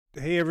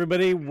Hey,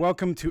 everybody.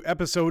 Welcome to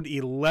episode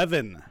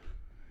 11.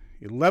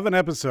 11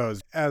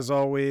 episodes. As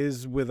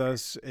always, with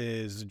us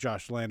is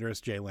Josh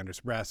Landers, Jay Landers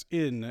Brass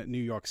in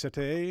New York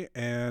City.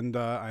 And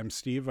I'm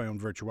Steve. I own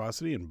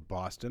Virtuosity in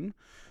Boston.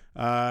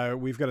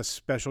 We've got a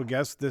special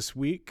guest this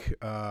week.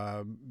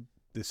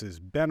 This is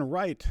Ben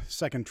Wright,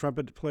 second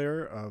trumpet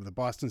player of the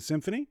Boston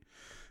Symphony.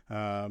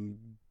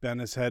 Ben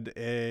has had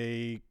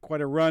quite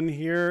a run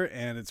here,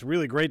 and it's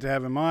really great to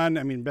have him on.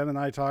 I mean, Ben and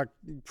I talk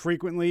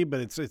frequently,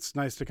 but it's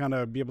nice to kind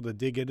of be able to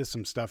dig into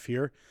some stuff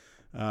here.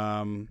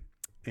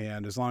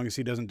 And as long as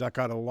he doesn't duck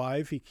out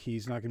alive,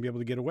 he's not going to be able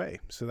to get away.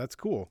 So that's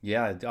cool.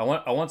 Yeah, I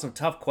want some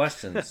tough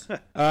questions.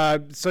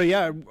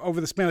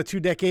 Over the span of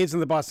 2 decades in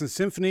the Boston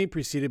Symphony,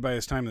 preceded by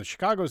his time in the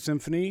Chicago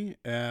Symphony,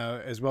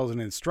 as well as an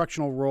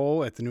instructional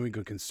role at the New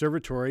England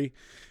Conservatory,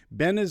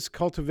 Ben has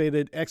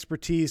cultivated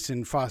expertise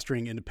in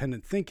fostering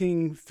independent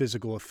thinking,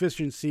 physical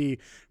efficiency,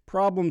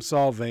 problem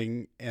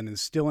solving, and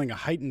instilling a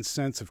heightened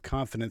sense of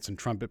confidence in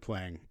trumpet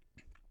playing.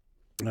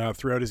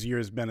 Throughout his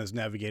years, Ben has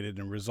navigated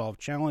and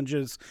resolved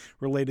challenges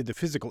related to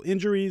physical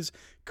injuries,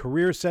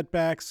 career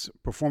setbacks,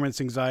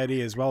 performance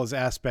anxiety, as well as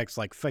aspects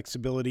like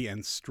flexibility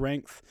and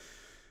strength.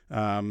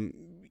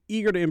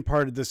 Eager to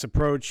impart this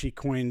approach, he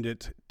coined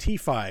it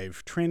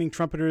T5, Training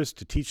Trumpeters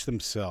to Teach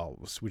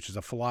Themselves, which is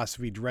a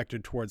philosophy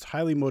directed towards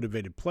highly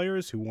motivated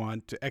players who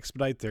want to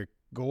expedite their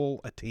goal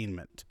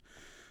attainment.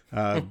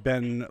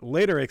 Ben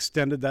later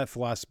extended that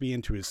philosophy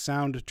into his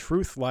Sound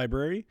Truth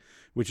Library,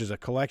 which is a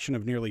collection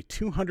of nearly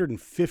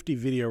 250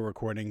 video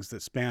recordings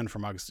that span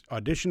from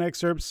audition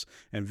excerpts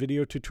and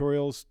video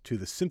tutorials to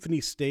the symphony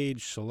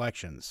stage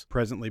selections.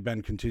 Presently,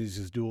 Ben continues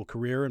his dual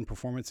career in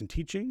performance and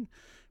teaching,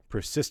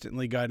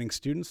 persistently guiding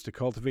students to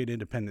cultivate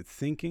independent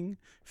thinking,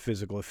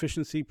 physical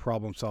efficiency,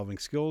 problem-solving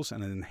skills,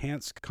 and an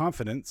enhanced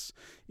confidence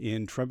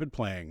in trumpet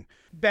playing.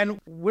 Ben,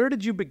 where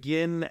did you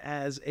begin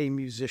as a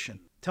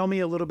musician? Tell me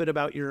a little bit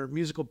about your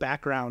musical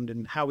background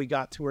and how we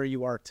got to where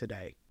you are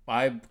today.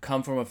 I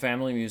come from a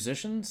family of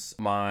musicians.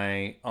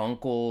 My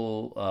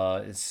uncle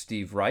is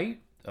Steve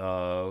Wright,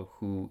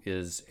 who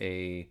is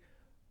a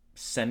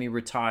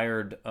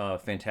semi-retired,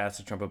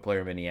 fantastic trumpet player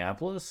in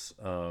Minneapolis.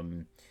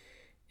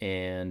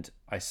 And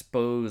I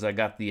suppose I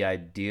got the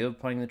idea of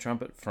playing the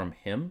trumpet from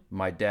him.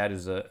 My dad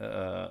is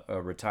a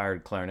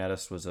retired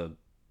clarinetist, was an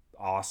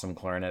awesome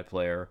clarinet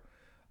player.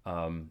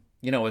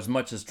 As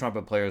much as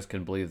trumpet players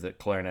can believe that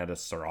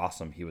clarinetists are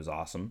awesome, he was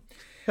awesome.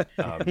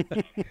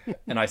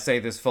 And I say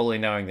this fully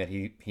knowing that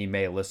he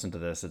may listen to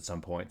this at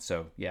some point.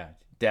 So, yeah,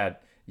 Dad,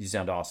 you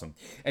sound awesome.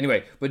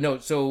 Anyway, but no,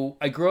 so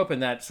I grew up in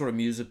that sort of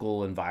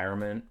musical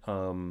environment.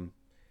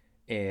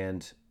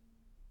 And,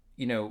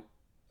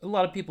 a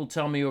lot of people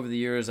tell me over the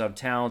years I'm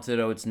talented.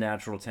 Oh, it's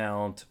natural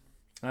talent.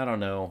 I don't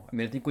know. I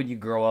mean, I think when you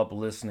grow up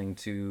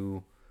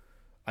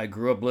I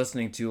grew up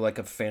listening to like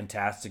a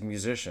fantastic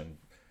musician.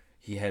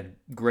 He had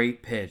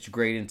great pitch,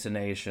 great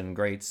intonation,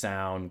 great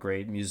sound,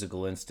 great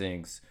musical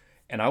instincts.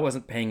 And I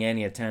wasn't paying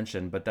any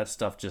attention, but that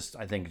stuff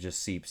I think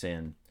just seeps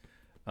in.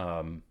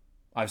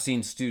 I've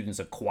seen students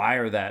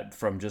acquire that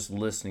from just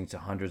listening to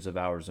hundreds of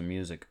hours of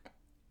music.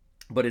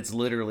 But it's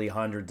literally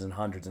hundreds and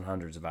hundreds and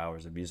hundreds of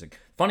hours of music.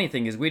 Funny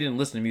thing is, we didn't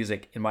listen to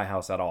music in my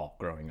house at all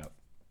growing up.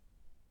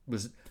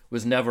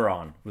 Was never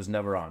on.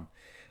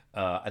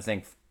 I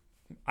think,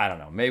 I don't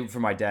know, maybe for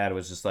my dad it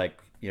was just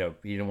like, he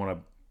didn't want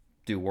to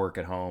do work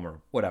at home or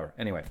whatever.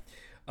 Anyway,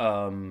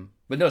 but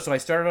no, so I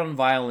started on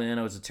violin.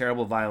 I was a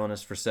terrible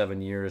violinist for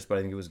 7 years, but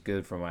I think it was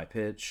good for my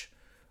pitch.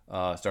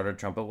 Started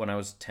trumpet when I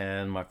was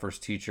 10. My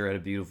first teacher had a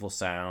beautiful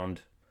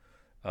sound.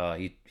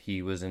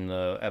 He was in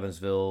the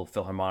Evansville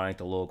Philharmonic,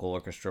 the local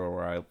orchestra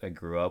where I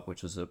grew up,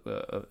 which is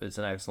it's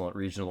an excellent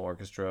regional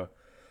orchestra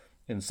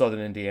in southern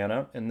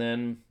Indiana. And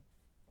then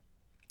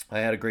I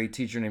had a great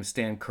teacher named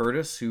Stan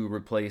Curtis who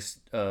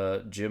replaced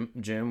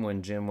Jim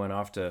when Jim went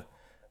off to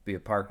be a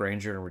park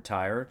ranger and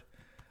retired.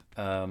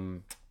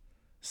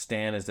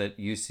 Stan is at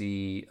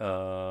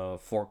UC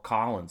Fort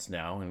Collins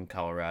now in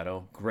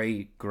Colorado.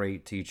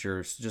 Great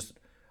teachers.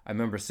 I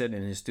remember sitting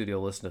in his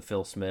studio listening to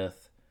Phil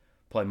Smith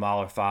play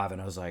Mahler 5,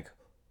 and I was like,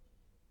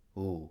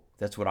 ooh,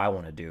 that's what I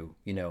want to do,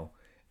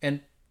 And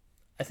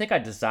I think I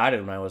decided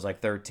when I was like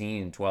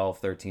 13,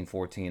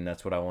 14,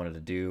 that's what I wanted to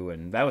do,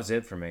 and that was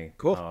it for me.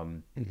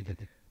 Cool.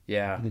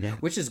 Yeah,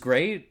 which is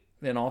great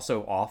and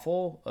also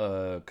awful,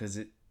 because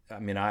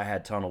I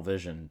had tunnel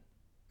vision.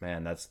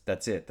 Man,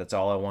 that's it. That's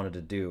all I wanted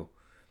to do.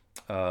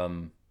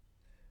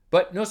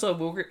 But no, so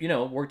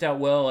it worked out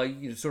well.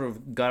 I sort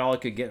of got all I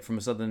could get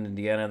from Southern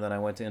Indiana, and then I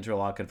went to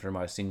Interlochen for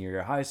my senior year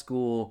of high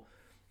school.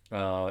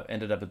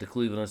 Ended up at the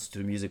Cleveland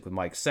Institute of Music with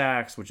Mike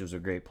Sachs, which was a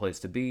great place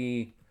to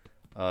be.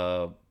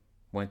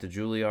 Went to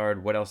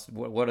Juilliard. What else?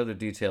 What other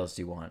details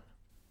do you want?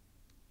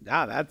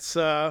 That's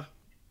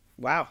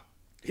wow.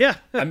 Yeah.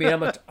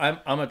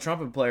 I'm a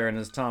trumpet player, and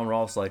as Tom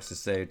Rolfs likes to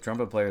say,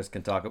 trumpet players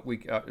can talk.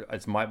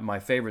 It's my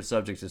favorite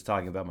subject is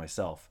talking about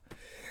myself.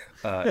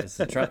 That's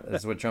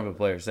what trumpet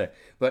players say.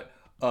 But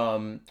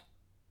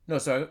no,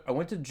 so I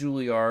went to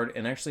Juilliard,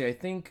 and actually, I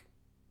think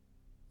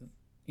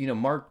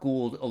Mark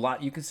Gould,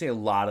 you can say a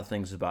lot of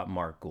things about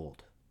Mark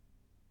Gould.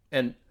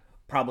 and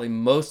probably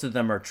most of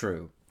them are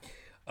true.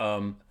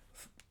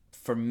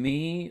 For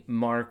me,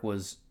 Mark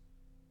was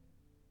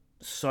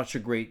such a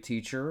great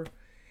teacher.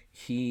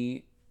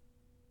 He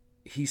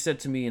said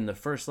to me in the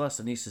first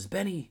lesson, he says,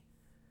 Benny,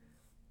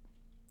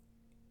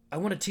 I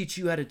want to teach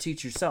you how to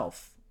teach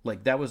yourself.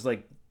 Like, that was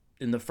like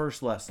in the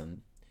first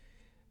lesson.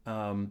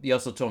 He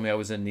also told me I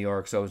was in New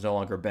York, so I was no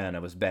longer Ben, I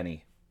was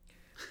Benny.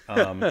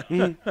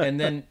 And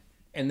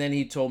then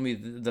he told me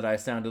that I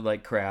sounded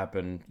like crap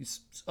and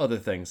other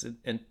things.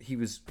 And he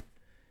was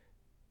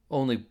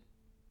only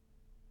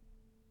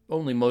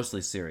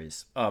mostly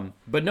serious.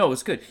 But no, it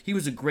was good. He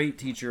was a great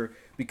teacher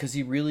because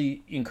he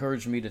really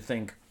encouraged me to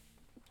think,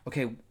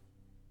 okay,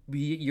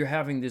 you're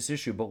having this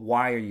issue, but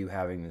why are you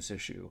having this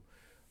issue?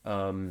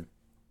 And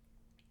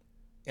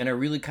I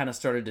really kind of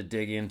started to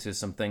dig into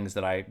some things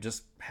that I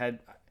just had,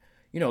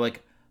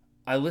 like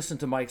I listened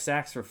to Mike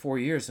Sachs for 4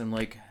 years and I'm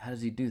like, how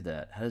does he do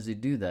that? How does he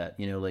do that?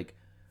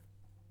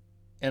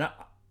 And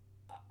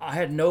I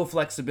had no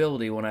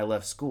flexibility when I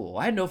left school.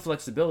 I had no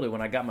flexibility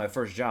when I got my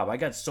first job. I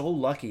got so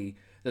lucky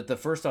that the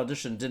first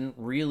audition didn't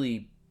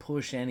really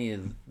push any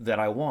of that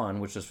I won,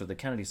 which was for the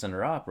Kennedy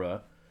Center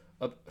Opera.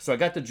 So I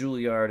got to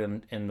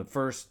Juilliard, and the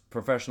first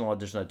professional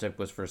audition I took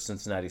was for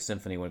Cincinnati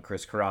Symphony when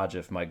Chris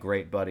Karajev, my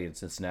great buddy in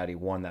Cincinnati,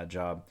 won that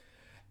job.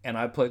 And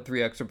I played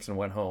 3 excerpts and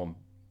went home.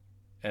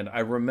 And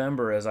I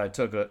remember as I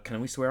took can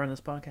we swear on this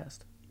podcast?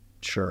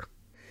 Sure.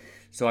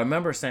 So I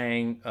remember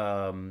saying,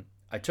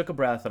 I took a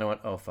breath and I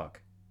went, oh, fuck.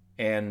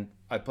 And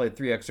I played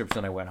 3 excerpts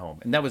and I went home.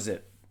 And that was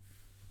it.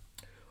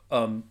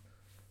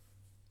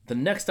 The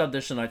next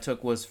audition I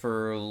took was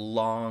for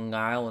Long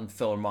Island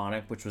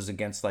Philharmonic, which was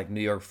against like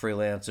New York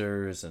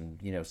freelancers and,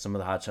 some of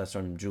the hotshots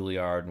from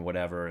Juilliard and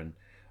whatever. And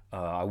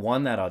I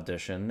won that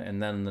audition.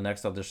 And then the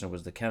next audition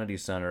was the Kennedy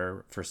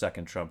Center for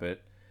second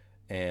trumpet.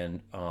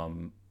 And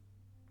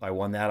I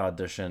won that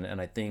audition.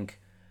 And I think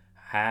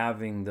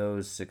having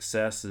those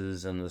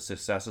successes and the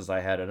successes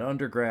I had in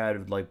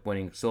undergrad, like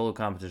winning solo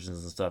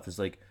competitions and stuff,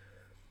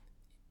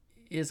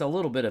 is a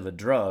little bit of a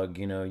drug.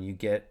 You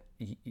get...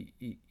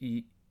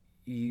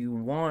 You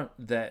want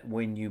that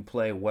when you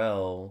play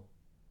well,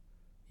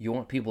 you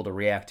want people to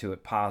react to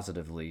it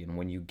positively. And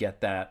when you get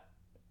that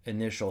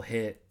initial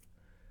hit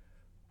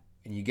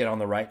and you get on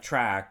the right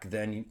track,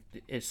 then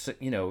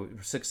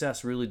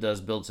success really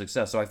does build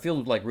success. So I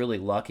feel like really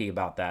lucky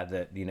about that,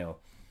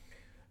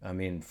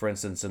 for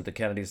instance, at the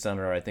Kennedy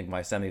Center, I think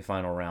my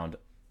semifinal round,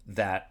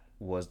 that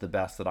was the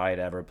best that I had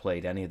ever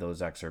played any of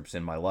those excerpts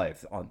in my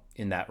life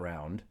in that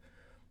round.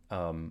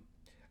 And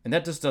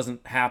that just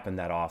doesn't happen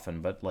that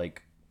often, but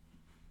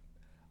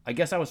I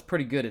guess I was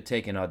pretty good at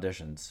taking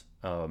auditions.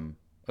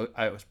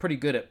 I was pretty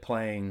good at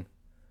playing,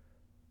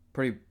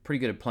 pretty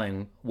good at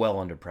playing well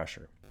under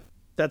pressure.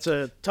 That's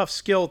a tough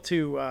skill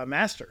to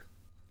master.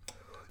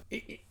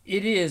 It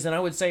is, and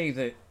I would say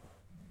that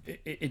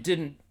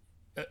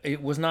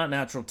it was not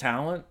natural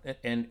talent,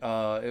 and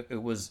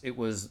it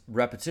was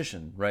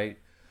repetition, right?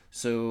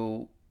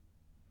 So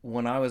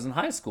when I was in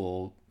high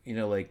school,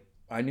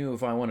 I knew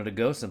if I wanted to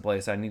go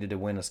someplace, I needed to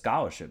win a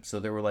scholarship. So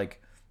there were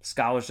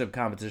scholarship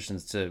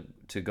competitions to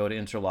go to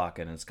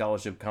Interlochen, and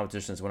scholarship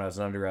competitions when I was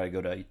an undergrad, I'd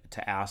go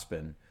to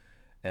Aspen,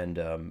 and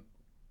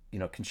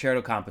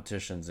concerto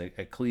competitions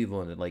at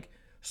Cleveland, and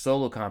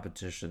solo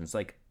competitions.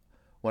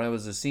 When I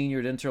was a senior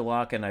at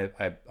Interlochen,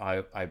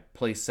 I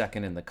placed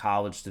second in the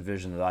college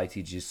division of the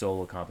ITG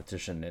solo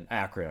competition in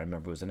Akron. I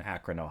remember it was in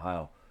Akron,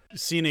 Ohio.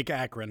 Scenic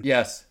Akron.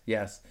 Yes.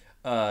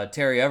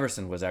 Terry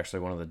Everson was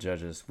actually one of the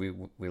judges. We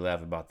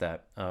laugh about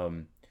that.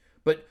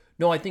 But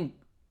no, I think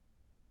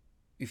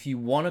if you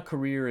want a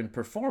career in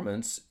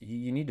performance,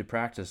 you need to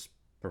practice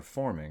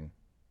performing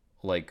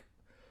a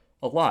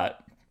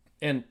lot.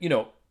 And,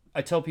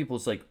 I tell people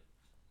it's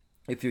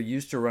if you're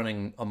used to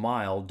running a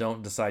mile,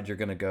 don't decide you're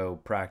going to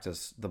go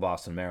practice the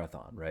Boston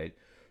Marathon, right?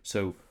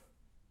 So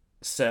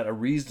set a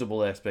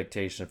reasonable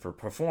expectation for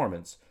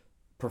performance.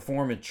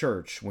 Perform at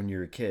church when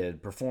you're a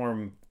kid.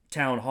 Perform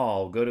town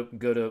hall. Go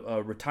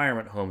to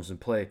retirement homes and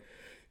play.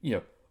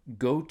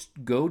 Go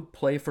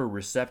play for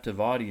receptive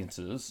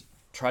audiences.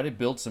 Try to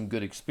build some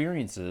good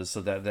experiences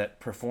so that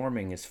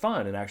performing is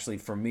fun. And actually,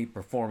 for me,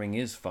 performing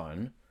is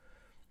fun.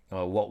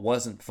 What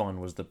wasn't fun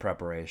was the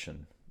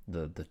preparation,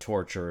 the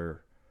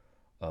torture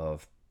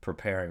of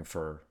preparing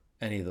for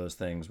any of those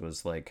things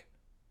was it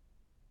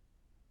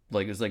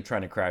was like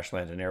trying to crash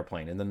land an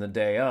airplane. And then the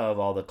day of,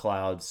 all the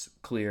clouds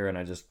clear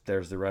and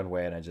there's the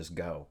runway and I just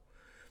go.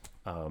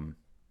 But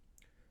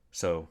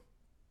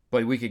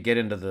we could get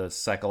into the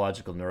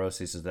psychological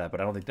neuroses of that,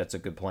 but I don't think that's a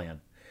good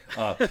plan.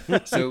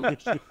 So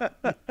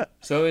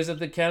is it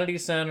the Kennedy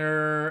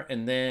Center,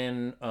 and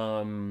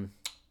then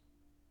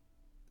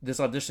this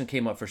audition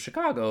came up for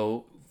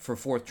Chicago for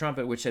fourth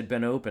trumpet, which had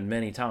been open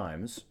many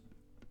times.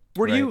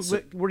 Were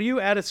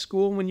you at a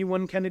school when you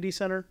won Kennedy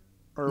Center,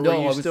 or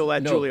no, were you still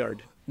at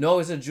Juilliard? No, I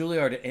was at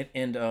Juilliard,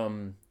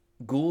 and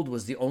Gould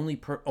was the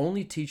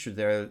only teacher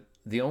there.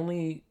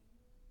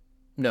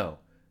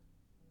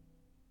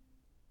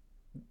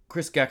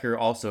 Chris Gecker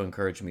also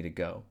encouraged me to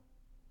go,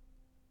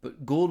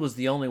 but Gould was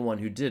the only one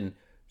who didn't.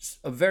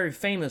 a very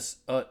famous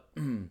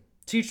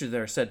teacher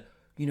there said,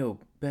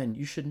 Ben,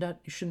 you shouldn't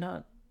you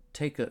shouldn't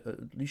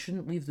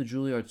leave the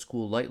Juilliard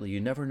school lightly. You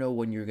never know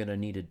when you're gonna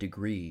need a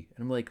degree.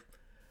 And I'm like,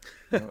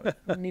 I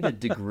don't need a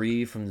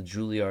degree from the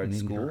Juilliard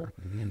school.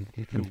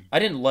 I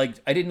didn't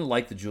like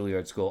the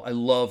Juilliard school. I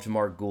loved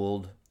Mark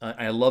Gould.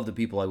 I loved the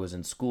people I was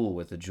in school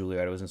with at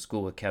Juilliard. I was in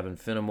school with Kevin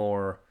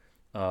Finnemore,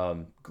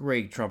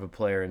 great trumpet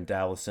player in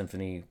Dallas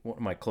Symphony, one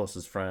of my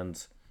closest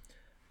friends.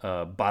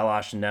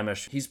 Bailash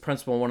Nemesh. He's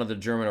principal in one of the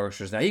German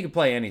orchestras now. He can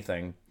play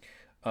anything.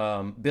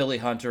 Billy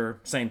Hunter,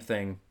 same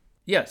thing.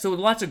 Yeah, so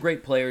lots of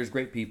great players,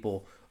 great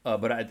people.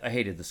 But I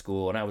hated the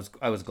school, and I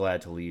was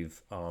glad to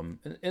leave. And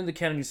the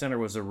Kennedy Center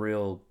was a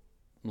real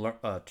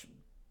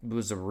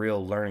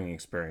learning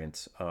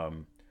experience.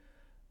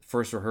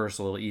 First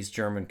rehearsal, East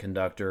German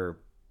conductor,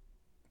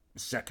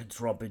 second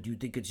trumpet. You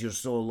think it's your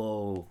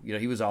solo?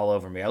 He was all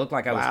over me. I looked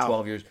like I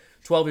was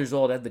 12 years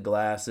old. I had the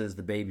glasses,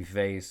 the baby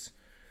face.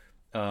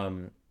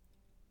 But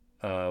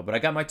I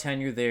got my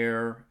tenure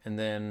there, and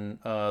then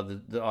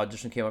the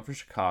audition came up for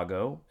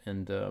Chicago,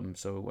 and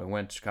so I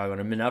went to Chicago,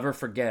 and I'll never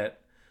forget.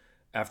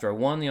 After I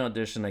won the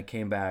audition, I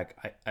came back.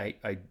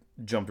 I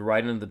jumped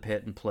right into the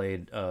pit and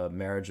played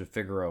Marriage of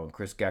Figaro, and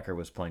Chris Gecker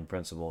was playing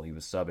principal. He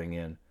was subbing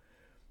in.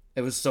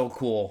 It was so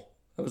cool.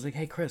 I was like,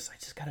 "Hey, Chris, I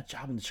just got a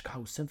job in the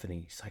Chicago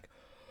Symphony." He's like,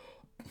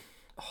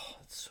 "Oh,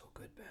 that's so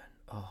good, Ben.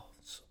 Oh,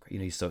 that's so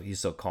great." He's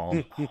so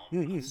calm. Oh,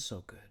 that's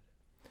so good.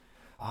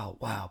 Oh,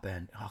 wow,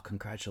 Ben. Oh,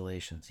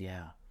 congratulations.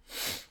 Yeah.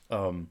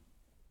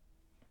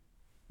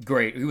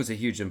 Great. He was a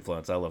huge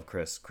influence. I love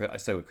Chris. I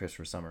stayed with Chris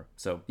for summer.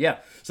 So, yeah.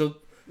 So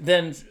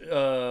then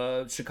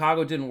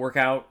Chicago didn't work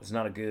out. It was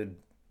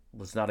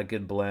not a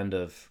good blend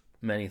of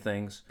many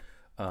things.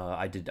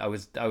 I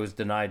was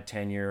denied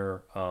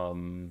tenure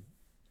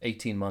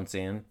 18 months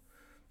in,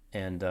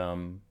 and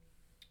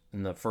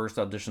the first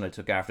audition I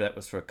took after that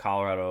was for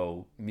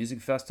Colorado Music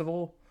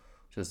Festival,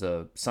 which was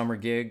a summer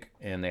gig,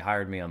 and they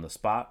hired me on the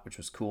spot, which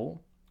was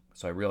cool.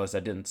 So I realized I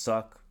didn't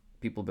suck.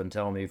 People have been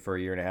telling me for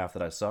a year and a half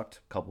that I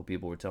sucked. A couple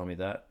people were telling me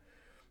that.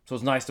 So it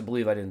was nice to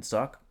believe I didn't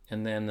suck.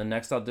 And then the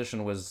next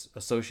audition was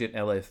Associate in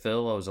LA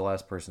Phil. I was the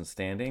last person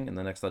standing. And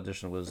the next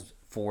audition was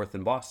fourth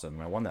in Boston.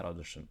 And I won that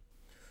audition.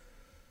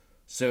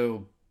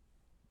 So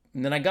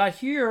and then I got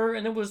here,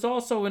 and it was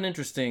also an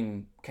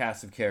interesting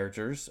cast of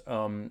characters.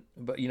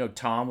 But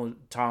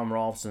Tom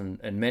Rolfs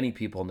and many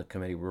people in the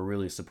committee were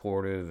really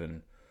supportive,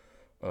 and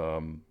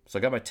so I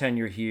got my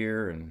tenure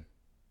here, and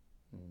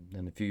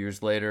then a few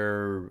years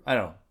later, I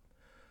don't know,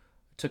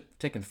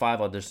 taken 5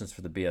 auditions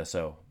for the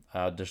BSO.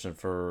 I auditioned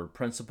for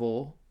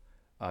principal,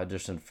 I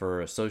auditioned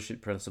for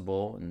associate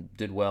principal, and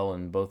did well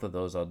in both of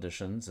those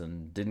auditions,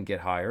 and didn't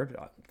get hired.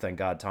 Thank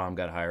God Tom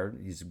got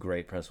hired. He's a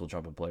great principal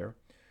trumpet player.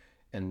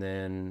 And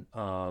then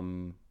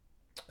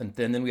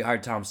we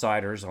hired Tom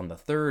Siders on the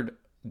third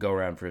go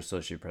around for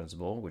associate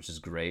principal, which is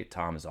great.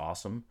 Tom is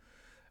awesome.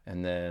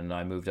 And then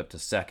I moved up to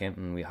second,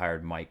 and we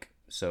hired Mike.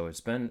 So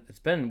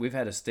we've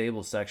had a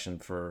stable section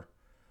for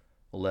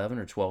 11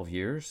 or 12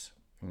 years,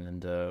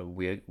 and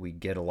we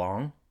get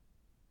along,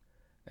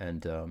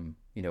 and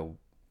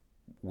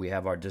we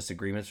have our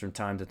disagreements from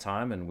time to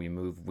time, and we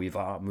move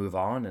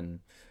on, and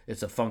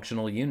it's a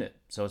functional unit.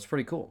 So it's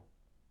pretty cool.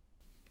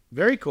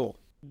 Very cool.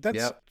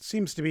 That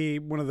seems to be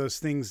one of those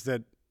things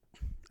that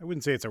I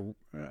wouldn't say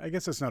I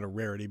guess it's not a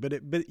rarity,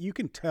 but you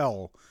can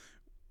tell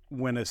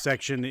when a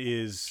section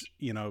is,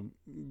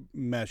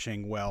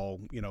 meshing well,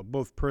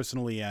 both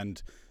personally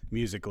and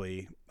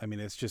musically. I mean,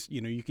 it's just,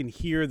 you can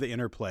hear the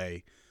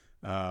interplay.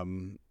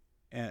 And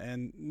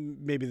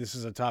maybe this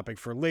is a topic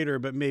for later,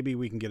 but maybe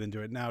we can get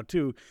into it now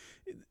too.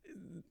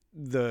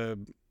 The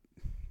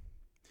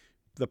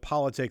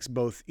politics,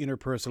 both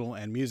interpersonal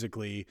and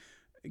musically,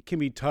 can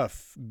be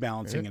tough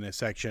balancing in a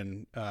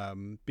section,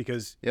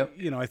 because,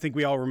 I think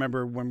we all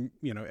remember when,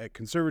 at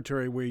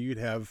conservatory where you'd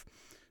have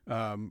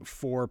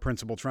 4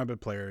 principal trumpet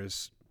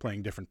players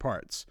playing different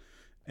parts,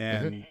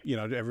 and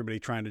everybody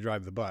trying to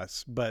drive the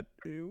bus. But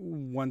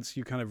once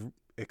you kind of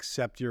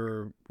accept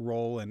your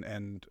role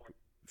and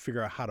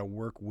figure out how to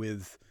work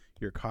with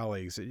your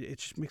colleagues, it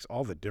just makes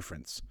all the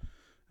difference.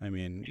 I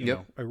mean,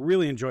 I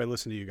really enjoy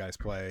listening to you guys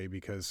play,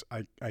 because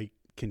I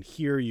can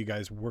hear you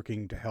guys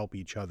working to help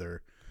each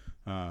other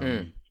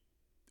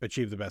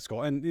achieve the best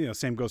goal. And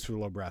same goes for the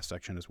low brass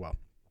section as well.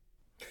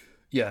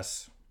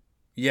 Yes.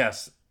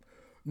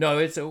 No,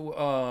 we're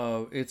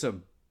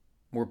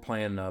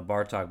playing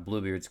Bartok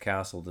Bluebeard's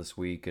Castle this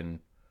week, and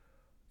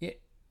I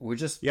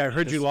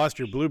heard you lost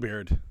your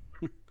Bluebeard.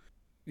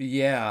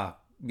 Yeah,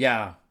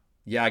 I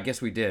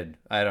guess we did.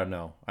 I don't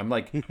know. I'm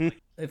like,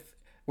 if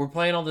we're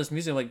playing all this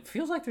music, like,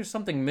 feels like there's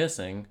something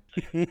missing.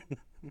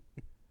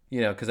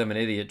 Because I'm an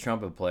idiot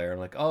trumpet player. I'm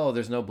like, oh,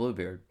 there's no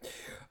Bluebeard.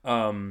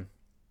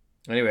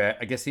 Anyway,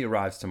 I guess he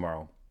arrives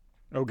tomorrow.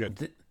 Oh,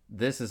 good.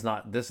 This is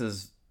not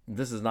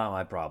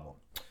my problem.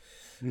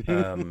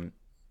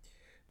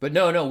 But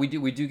no, we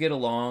do get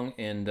along,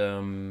 and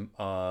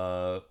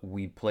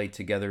we play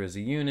together as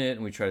a unit,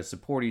 and we try to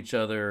support each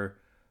other.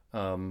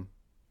 You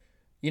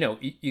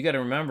got to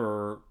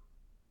remember,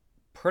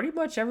 pretty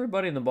much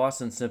everybody in the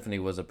Boston Symphony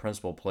was a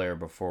principal player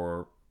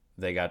before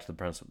they got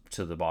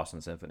to the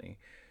Boston Symphony.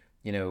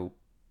 You know,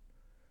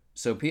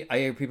 so I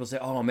hear people say,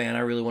 "Oh man, I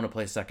really want to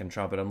play second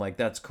trumpet." I'm like,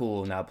 "That's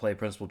cool. Now play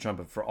principal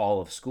trumpet for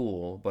all of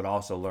school, but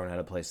also learn how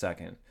to play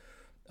second."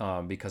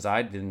 Because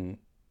I didn't.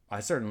 I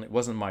certainly it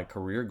wasn't my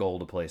career goal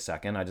to play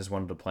second. I just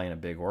wanted to play in a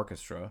big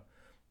orchestra,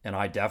 and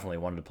I definitely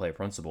wanted to play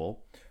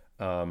principal.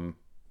 Um,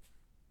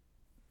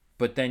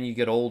 but then you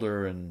get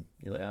older, and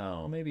you're like,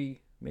 "Oh,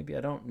 maybe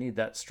I don't need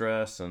that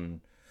stress,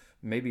 and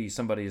maybe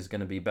somebody is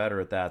going to be better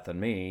at that than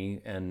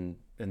me, and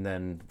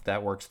then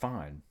that works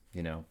fine,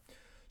 you know."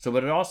 So,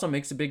 but it also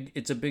makes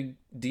it's a big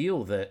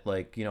deal that,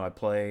 like, I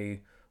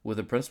play with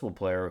a principal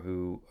player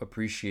who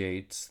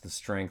appreciates the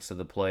strengths of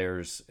the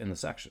players in the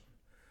section,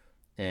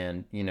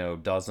 and he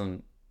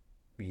doesn't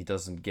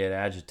get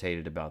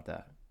agitated about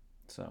that.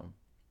 So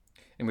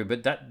anyway,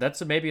 but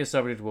that's maybe a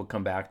subject we'll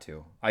come back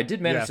to. I did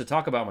manage to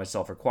talk about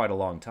myself for quite a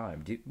long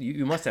time.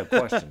 You must have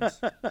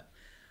questions.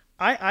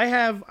 I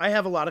have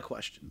a lot of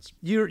questions.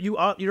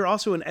 You're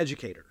also an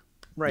educator,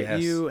 right?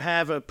 Yes. You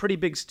have a pretty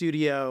big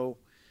studio,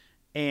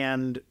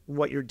 and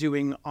what you're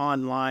doing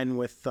online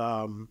with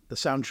the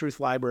Sound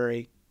Truth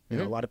Library. A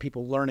lot of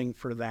people learning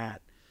for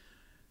that.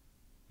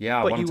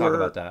 Yeah, I want to talk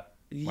about that.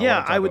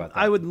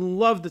 I would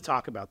love to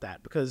talk about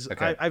that, because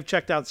I've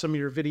checked out some of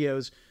your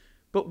videos.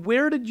 But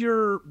where did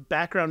your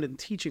background in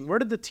teaching, where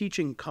did the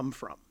teaching come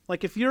from?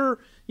 Like, if you're,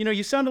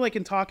 you sounded like,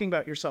 in talking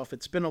about yourself,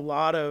 it's been a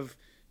lot of,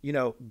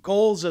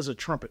 goals as a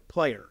trumpet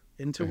player,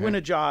 and to win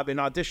a job, and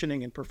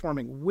auditioning and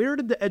performing. Where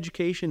did the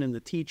education and the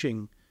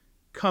teaching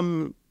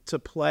come to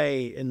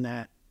play in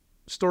that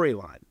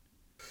storyline?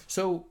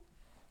 So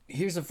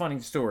here's a funny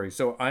story.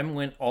 So I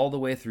went all the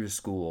way through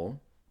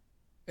school,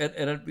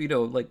 and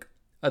like,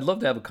 I'd love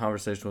to have a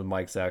conversation with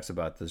Mike Sachs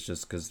about this,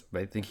 just because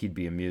I think he'd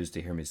be amused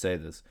to hear me say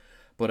this.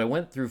 But I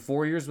went through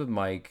 4 years with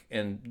Mike,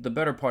 and the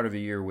better part of a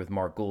year with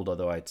Mark Gould,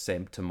 although I'd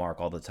say to Mark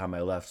all the time,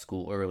 I left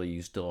school early,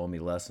 you still owe me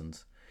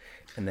lessons.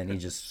 And then he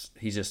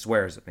just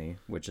swears at me,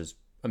 which is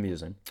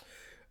amusing.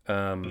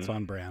 It's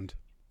on brand.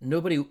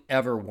 Nobody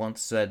ever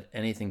once said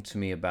anything to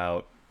me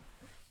about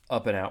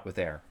up and out with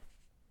air,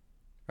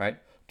 right?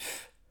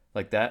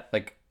 Like that.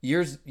 Like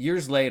years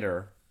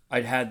later,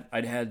 I'd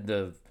had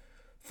the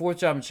fourth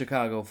job in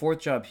Chicago, fourth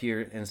job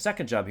here, and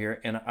second job here,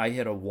 and I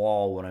hit a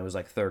wall when I was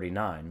like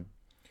 39,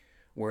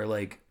 where,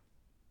 like,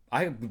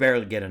 I could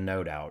barely get a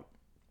note out,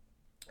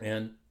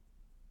 and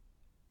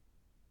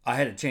I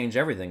had to change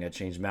everything. I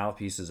changed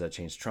mouthpieces, I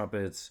changed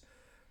trumpets,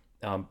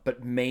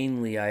 but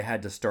mainly I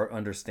had to start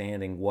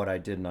understanding what I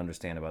didn't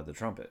understand about the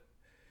trumpet.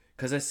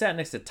 Because I sat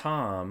next to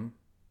Tom.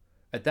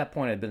 At that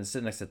point, I'd been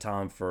sitting next to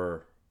Tom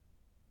for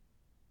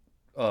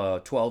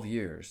 12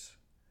 years.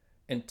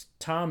 And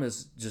Tom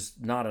is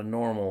just not a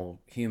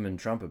normal human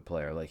trumpet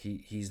player. Like,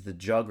 he's the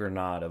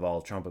juggernaut of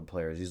all trumpet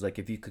players. He's like,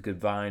 if you could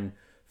combine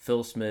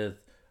Phil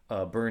Smith,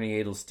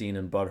 Bernie Edelstein,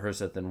 and Bud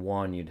Herseth in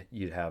one,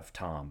 you'd have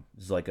Tom.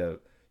 He's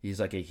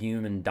like a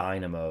human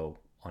dynamo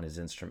on his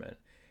instrument.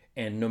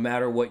 And no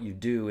matter what you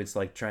do, it's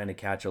like trying to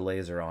catch a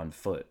laser on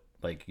foot.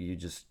 Like,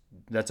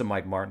 that's a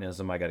Mike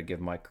Martinism. I got to give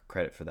Mike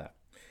credit for that.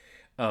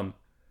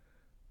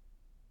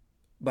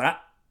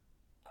 But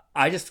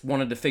I just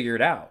wanted to figure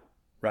it out,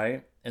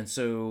 right? And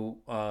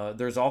so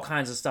there's all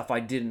kinds of stuff I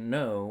didn't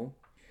know.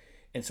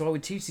 And so I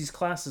would teach these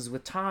classes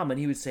with Tom, and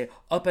he would say,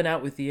 up and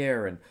out with the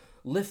air, and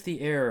lift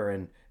the air,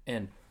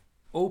 and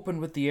open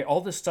with the air,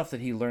 all this stuff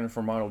that he learned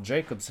from Arnold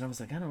Jacobs. And I was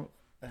like, I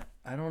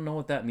don't know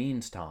what that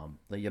means, Tom.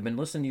 Like, I've been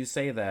listening to you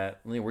say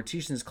that. We're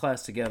teaching this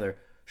class together.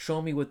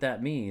 Show me what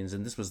that means.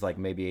 And this was like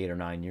maybe 8 or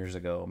 9 years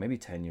ago, maybe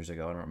 10 years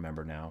ago. I don't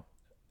remember now.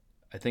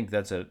 I think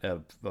that's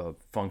a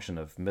function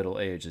of middle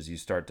age, as you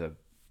start to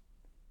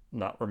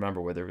not remember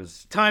whether it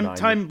was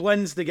time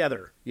blends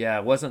together. Yeah,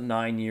 it wasn't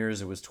 9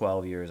 years, it was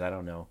 12 years. I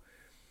don't know.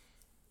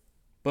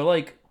 But,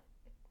 like,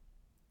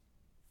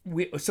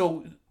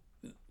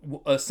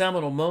 a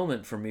seminal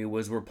moment for me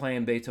was we're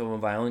playing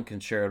Beethoven Violin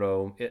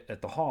Concerto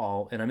at the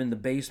hall, and I'm in the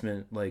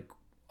basement, like,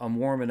 I'm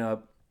warming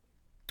up.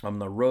 I'm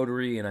the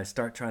rotary, and I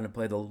start trying to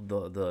play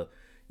the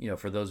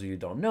for those of you who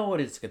don't know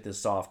it, it's got this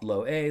soft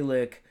low A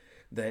lick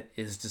that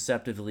is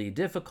deceptively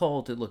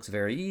difficult. It looks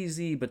very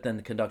easy, but then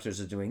the conductors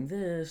are doing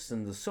this,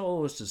 and the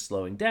soloist is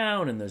slowing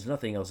down, and there's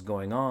nothing else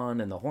going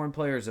on, and the horn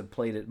players have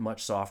played it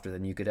much softer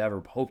than you could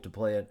ever hope to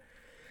play it.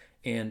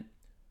 And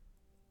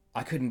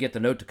I couldn't get the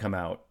note to come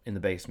out in the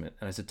basement.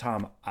 And I said,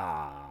 Tom,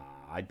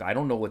 I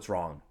don't know what's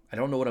wrong. I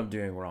don't know what I'm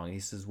doing wrong. And he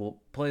says,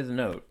 well, play the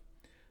note.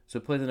 So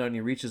I play the note, and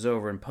he reaches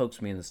over and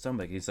pokes me in the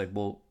stomach. He's like,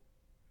 well,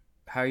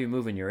 how are you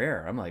moving your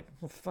air? I'm like,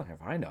 well, fuck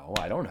if I know.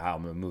 I don't know how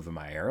I'm moving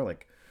my air.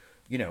 Like,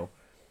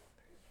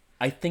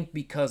 I think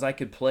because I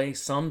could play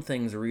some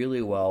things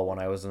really well when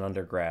I was an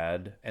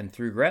undergrad, and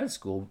through grad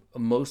school,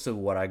 most of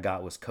what I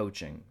got was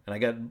coaching. And I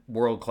got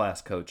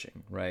world-class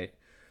coaching, right?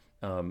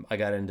 I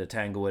got into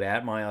Tanglewood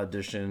at my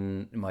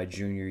audition my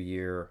junior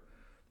year.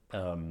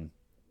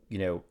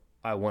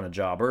 I won a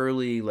job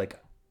early. Like,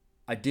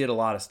 I did a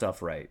lot of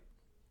stuff right.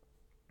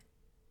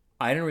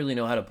 I didn't really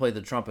know how to play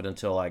the trumpet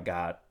until I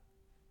got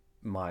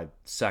my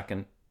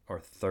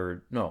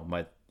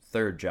my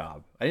third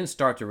job. I didn't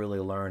start to really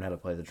learn how to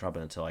play the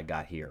trumpet until I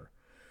got here.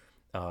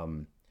 I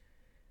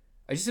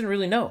just didn't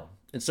really know.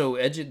 And so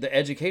the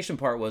education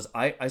part was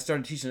I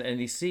started teaching at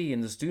NEC,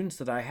 and the students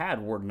that I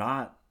had were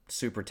not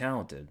super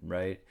talented,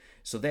 right?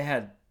 So they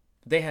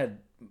had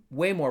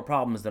way more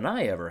problems than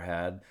I ever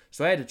had.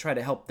 So I had to try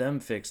to help them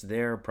fix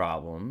their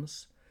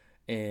problems.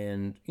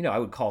 And, I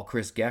would call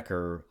Chris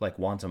Gecker like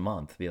once a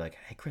month, be like,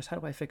 hey, Chris, how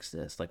do I fix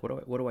this? Like,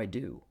 what do I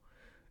do?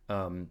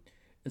 And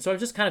so I'm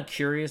just kind of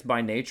curious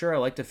by nature. I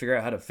like to figure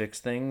out how to fix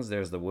things.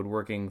 There's the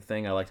woodworking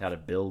thing. I liked how to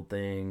build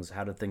things.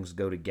 How do things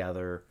go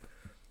together?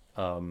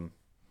 And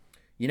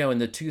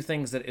the two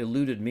things that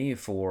eluded me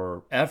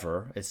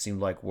forever, it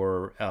seemed like,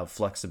 were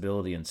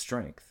flexibility and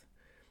strength.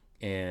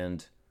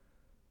 And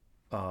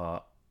I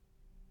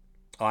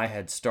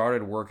had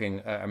started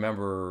working. I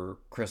remember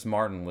Chris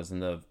Martin was in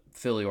the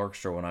Philly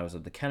Orchestra when I was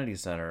at the Kennedy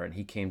Center, and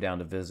he came down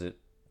to visit.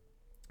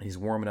 He's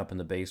warming up in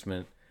the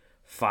basement.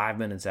 5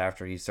 minutes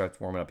after he starts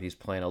warming up, he's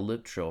playing a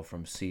lip trill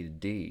from C to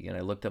D. And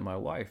I looked at my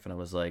wife and I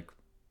was like,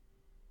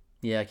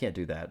 yeah, I can't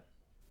do that.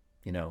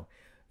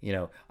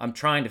 I'm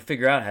trying to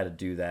figure out how to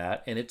do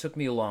that. And it took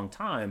me a long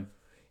time.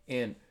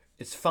 And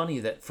it's funny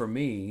that for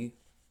me,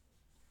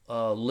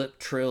 lip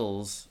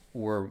trills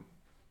were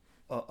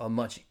a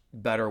much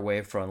better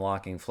way for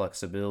unlocking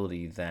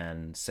flexibility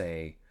than,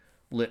 say,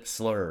 lip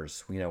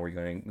slurs, where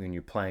when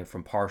you're playing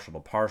from partial to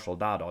partial,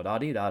 da da da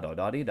dee da da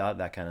da dee da,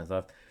 that kind of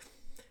stuff.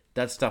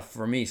 That stuff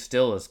for me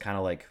still is kind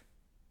of like,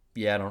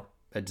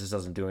 it just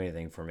doesn't do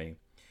anything for me.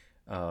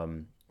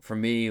 For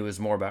me, it was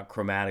more about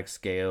chromatic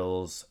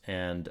scales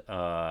and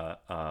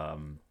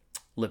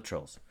lip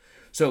trills.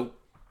 So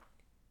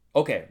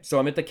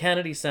I'm at the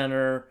Kennedy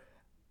Center.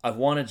 I've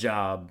won a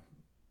job,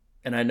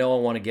 and I know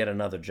I want to get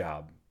another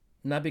job.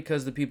 Not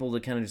because the people at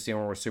the Kennedy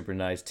Center were super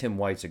nice. Tim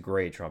White's a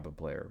great trumpet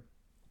player.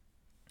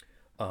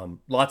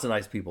 Lots of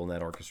nice people in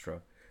that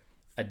orchestra.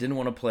 I didn't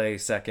want to play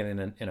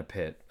second in a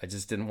pit. I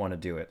just didn't want to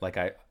do it. Like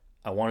I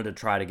wanted to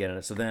try to get in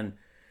it. So then,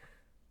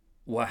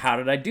 how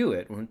did I do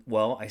it?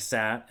 Well, I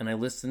sat and I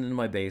listened in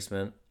my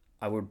basement.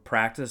 I would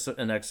practice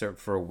an excerpt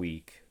for a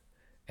week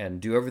and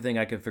do everything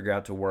I could figure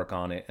out to work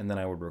on it. And then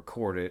I would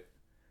record it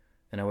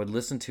and I would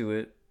listen to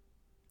it.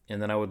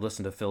 And then I would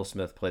listen to Phil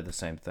Smith play the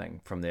same thing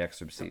from the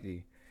excerpt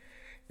CD.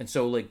 And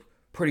so like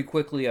pretty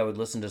quickly I would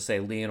listen to, say,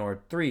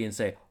 Leonore 3 and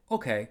say,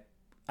 okay,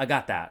 I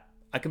got that.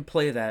 I can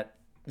play that.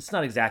 It's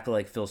not exactly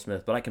like Phil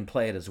Smith, but I can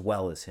play it as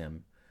well as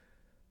him.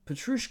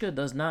 Petrushka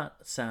does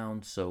not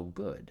sound so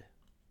good.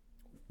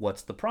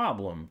 What's the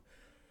problem?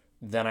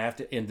 Then I have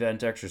to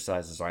invent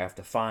exercises, or I have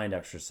to find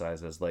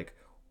exercises. Like,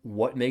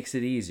 what makes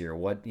it easier?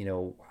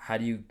 How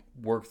do you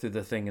work through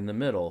the thing in the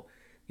middle?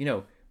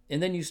 And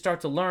then you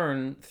start to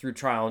learn through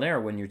trial and error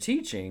when you're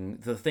teaching.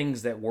 The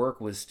things that work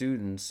with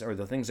students, or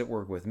the things that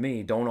work with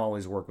me, don't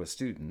always work with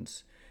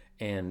students.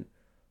 And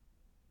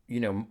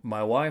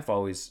my wife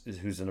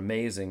who's an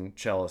amazing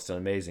cellist, an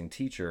amazing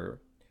teacher,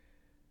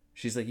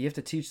 she's like, you have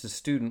to teach the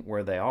student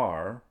where they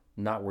are,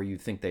 not where you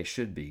think they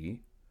should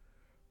be.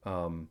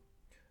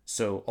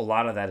 So a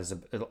lot of that is,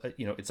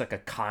 it's like a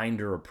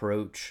kinder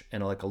approach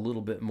and like a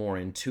little bit more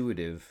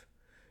intuitive.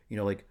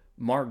 Like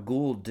Mark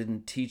Gould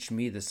didn't teach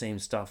me the same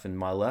stuff in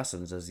my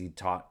lessons as he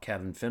taught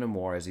Kevin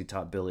Finnemore, as he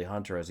taught Billy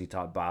Hunter, as he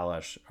taught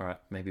Balash, or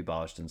maybe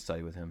Balash didn't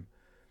study with him.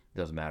 It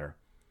doesn't matter.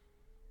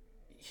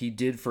 He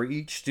did for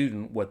each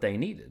student what they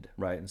needed,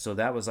 right? And so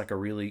that was like a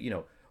really,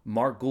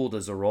 Mark Gould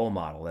is a role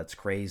model. That's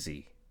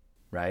crazy,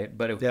 right?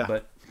 But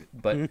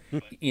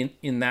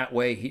in that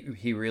way,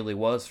 he really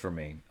was for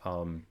me.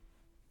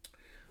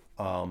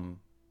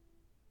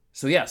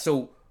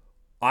 So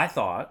I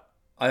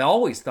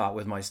always thought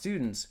with my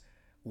students,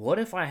 what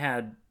if I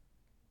had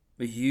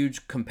a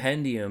huge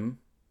compendium?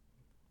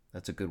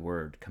 That's a good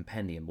word,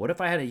 compendium. What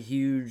if I had a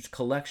huge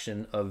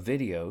collection of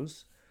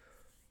videos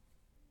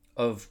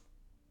of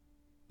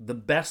the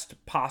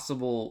best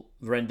possible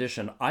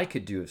rendition I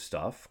could do of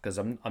stuff, because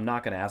I'm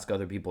not going to ask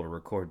other people to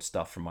record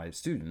stuff for my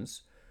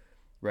students,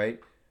 right?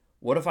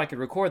 What if I could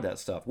record that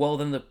stuff? Well,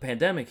 then the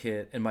pandemic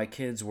hit and my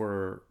kids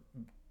were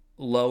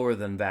lower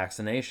than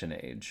vaccination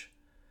age.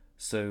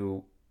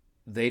 So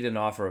they didn't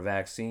offer a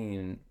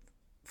vaccine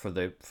for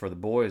the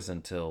boys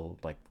until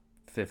like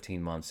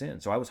 15 months in.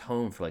 So I was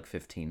home for like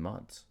 15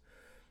 months.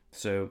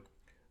 So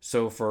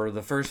for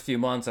the first few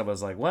months I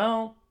was like,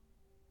 well,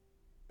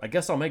 I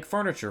guess I'll make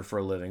furniture for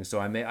a living. So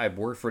I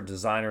worked for a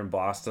designer in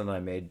Boston.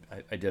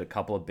 I did a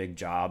couple of big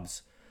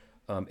jobs,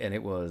 and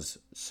it was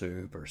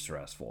super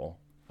stressful.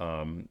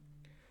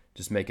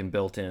 Just making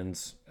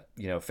built-ins,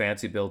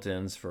 fancy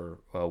built-ins for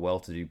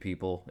well-to-do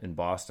people in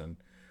Boston,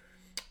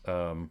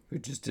 who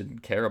just didn't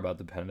care about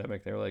the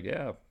pandemic. They were like,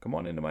 "Yeah, come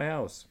on into my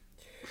house."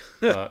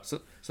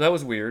 So that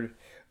was weird.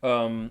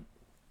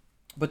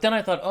 But then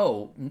I thought,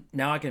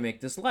 now I can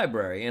make this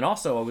library. And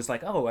also I was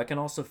like, I can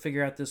also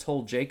figure out this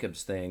whole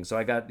Jacobs thing. So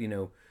I got,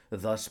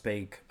 Thus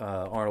Spake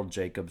Arnold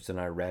Jacobs, and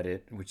I read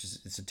it,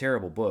 it's a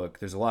terrible book.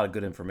 There's a lot of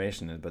good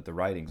information in it, but the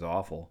writing's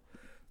awful.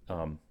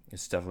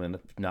 It's definitely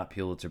not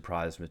Pulitzer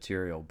Prize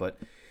material. But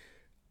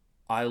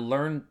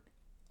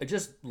I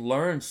just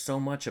learned so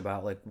much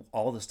about like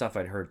all the stuff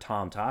I'd heard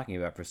Tom talking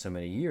about for so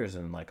many years,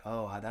 and like,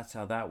 oh, that's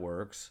how that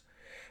works.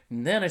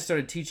 And then I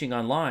started teaching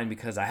online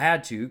because I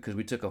had to, because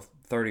we took a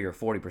 30 or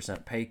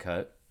 40% pay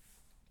cut,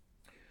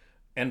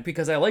 and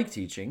because I like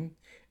teaching,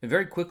 and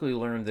very quickly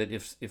learned that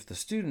if the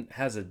student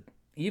has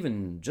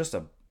even just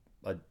a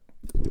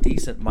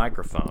decent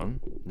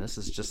microphone, this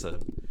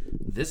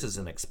is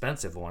an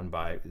expensive one,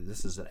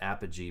 this is an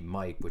Apogee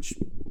mic, which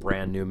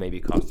brand new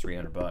maybe costs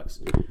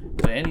 $300,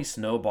 but any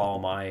Snowball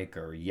mic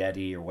or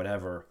Yeti or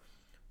whatever,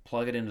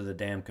 plug it into the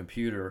damn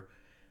computer,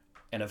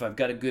 and if I've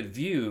got a good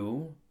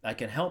view, I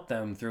can help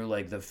them through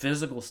like the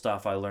physical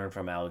stuff I learned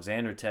from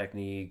Alexander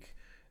Technique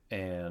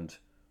and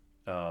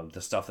the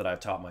stuff that I've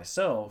taught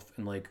myself.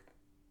 And like,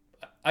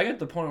 I got to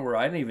the point where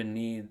I didn't even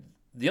need,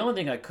 the only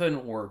thing I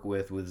couldn't work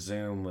with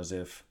Zoom was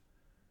if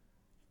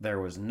there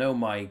was no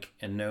mic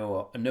and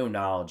no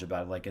knowledge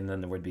about it, like, and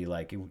then there would be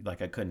like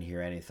I couldn't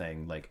hear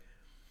anything, like,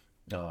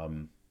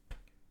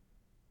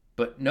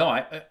 but no,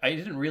 I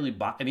didn't really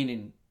buy, I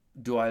mean,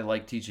 do I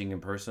like teaching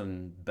in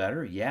person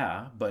better?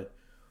 Yeah, but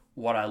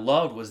what I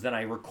loved was then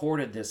I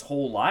recorded this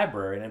whole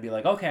library, and I'd be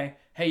like, okay,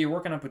 hey, you're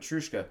working on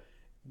Petrushka,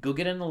 go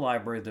get in the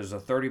library. There's a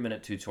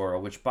 30-minute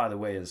tutorial, which by the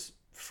way is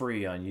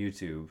free on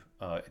YouTube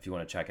if you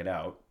want to check it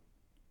out.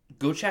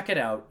 Go check it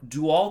out.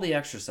 Do all the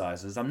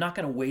exercises. I'm not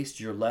going to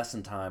waste your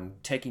lesson time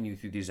taking you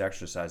through these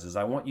exercises.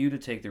 I want you to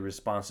take the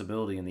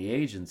responsibility and the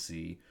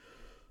agency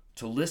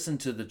to listen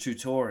to the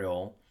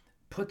tutorial,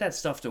 put that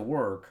stuff to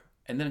work,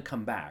 and then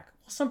come back.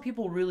 Well, some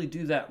people really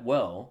do that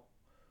well.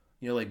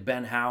 You know, like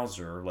Ben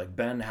Hauser. Like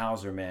Ben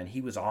Hauser, man, he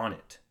was on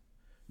it.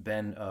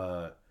 Ben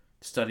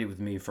studied with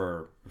me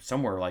for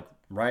somewhere like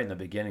right in the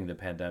beginning of the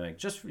pandemic.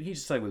 He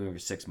studied with me for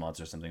 6 months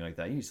or something like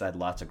that. He's had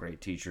lots of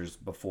great teachers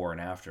before and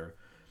after.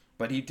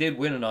 But he did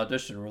win an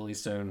audition really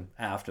soon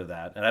after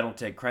that, and I don't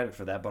take credit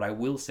for that. But I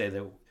will say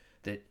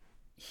that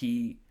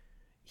he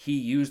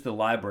used the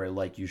library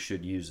like you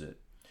should use it.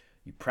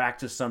 You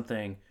practice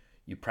something,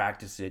 you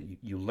practice it,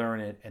 you learn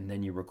it, and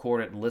then you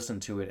record it and listen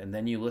to it, and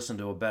then you listen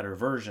to a better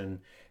version,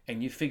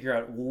 and you figure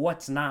out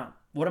what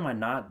am I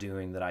not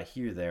doing that I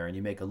hear there, and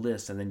you make a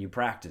list, and then you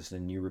practice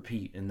and you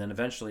repeat, and then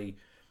eventually,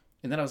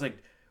 and then I was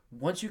like,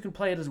 once you can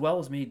play it as well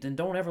as me, then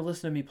don't ever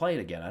listen to me play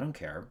it again. I don't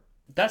care.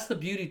 That's the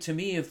beauty to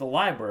me of the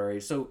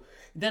library. So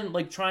then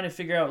like trying to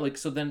figure out like,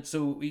 so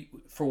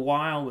for a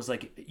while it was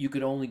like you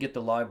could only get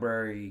the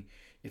library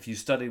if you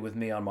studied with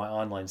me on my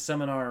online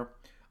seminar.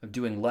 I'm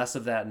doing less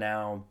of that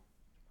now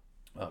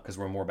because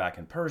we're more back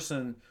in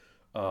person.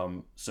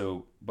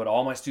 But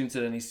all my students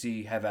at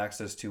NEC have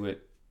access to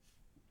it.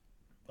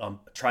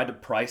 Tried to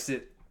price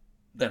it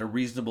at a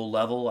reasonable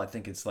level. I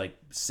think it's like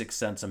 6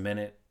 cents a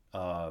minute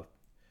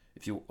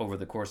if you over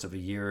the course of a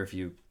year, if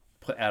you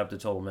add up the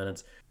total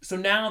minutes. So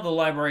now the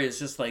library is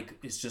just like,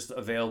 it's just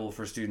available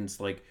for students,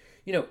 like,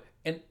 you know,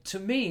 and to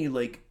me,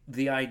 like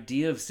the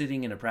idea of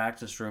sitting in a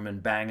practice room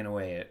and banging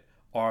away at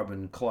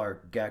Arbin,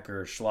 Clark,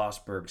 Gecker,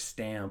 Schlossberg,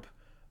 Stamp,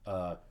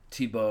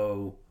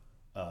 Thibault,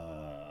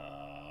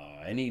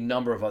 any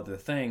number of other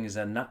things,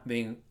 and not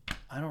being,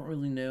 I don't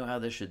really know how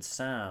this should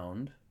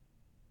sound.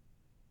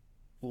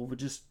 Well, we'll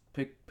just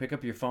pick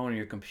up your phone or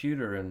your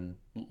computer and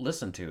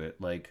listen to it,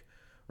 like,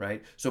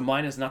 right? So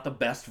mine is not the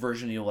best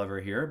version you'll ever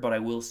hear, but I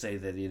will say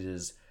that it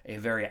is a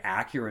very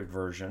accurate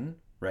version,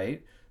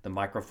 right? The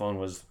microphone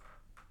was,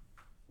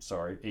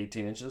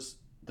 18 inches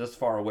this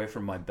far away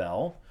from my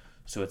bell.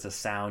 So it's a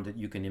sound that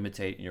you can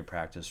imitate in your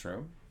practice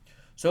room.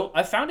 So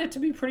I found it to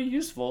be pretty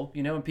useful,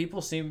 you know, and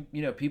people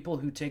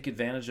who take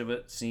advantage of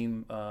it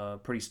seem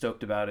pretty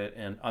stoked about it.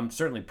 And I'm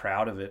certainly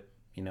proud of it,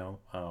 you know.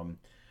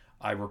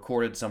 I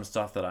recorded some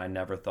stuff that I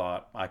never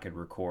thought I could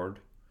record.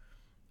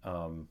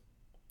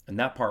 And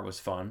that part was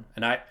fun.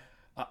 And I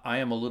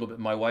am a little bit,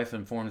 my wife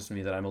informs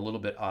me that I'm a little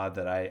bit odd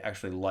that I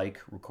actually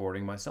like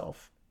recording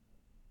myself.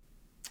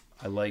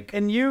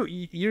 And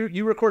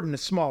you record in a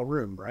small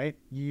room, right?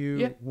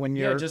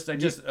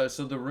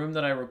 So the room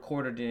that I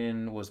recorded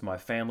in was my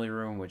family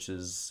room, which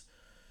is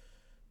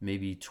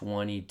maybe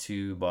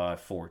 22 by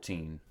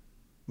 14.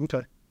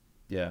 Okay.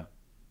 Yeah.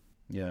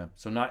 Yeah.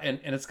 So and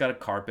it's got a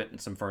carpet and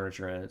some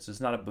furniture in it. So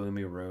it's not a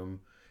boomy room.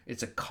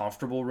 It's a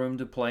comfortable room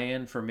to play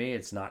in for me.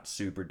 It's not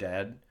super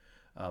dead,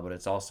 but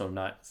it's also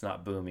not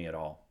boomy at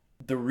all.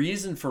 The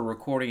reason for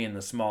recording in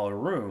the smaller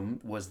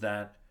room was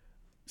that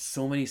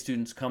so many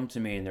students come to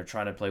me and they're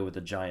trying to play with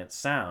a giant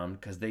sound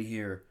because they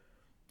hear,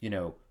 you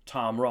know,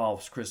 Tom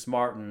Rolfes, Chris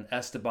Martin,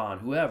 Esteban,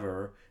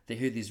 whoever. They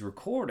hear these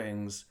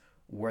recordings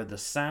where the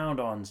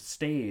sound on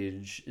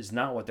stage is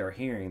not what they're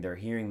hearing. They're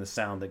hearing the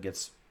sound that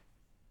gets,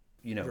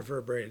 you know,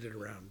 reverberated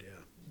around. Yeah.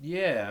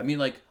 Yeah, I mean,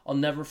 like, I'll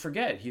never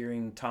forget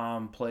hearing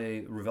Tom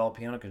play Ravel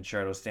Piano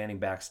Concerto, standing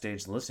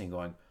backstage and listening,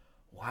 going,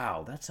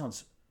 wow, that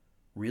sounds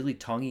really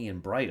tonguey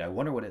and bright. I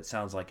wonder what it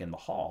sounds like in the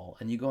hall.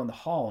 And you go in the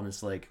hall and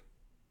it's like,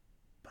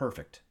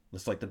 perfect.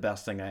 It's like the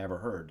best thing I ever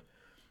heard.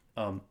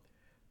 And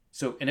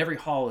every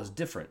hall is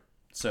different.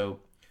 So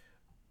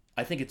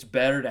I think it's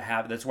better to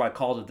have. That's why I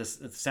called it this.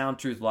 Sound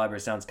Truth Library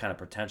sounds kind of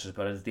pretentious,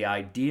 but the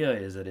idea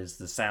is it is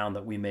the sound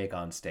that we make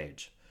on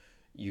stage.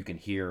 You can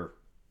hear.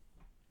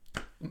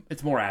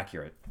 It's more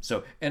accurate.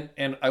 So,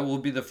 and I will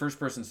be the first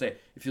person to say,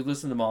 if you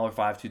listen to the Mahler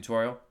 5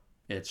 tutorial,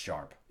 it's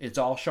sharp. It's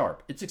all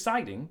sharp. It's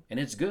exciting and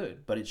it's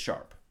good, but it's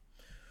sharp.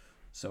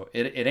 So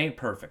it ain't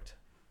perfect.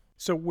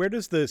 So where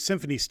does the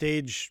symphony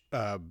stage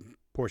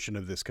portion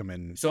of this come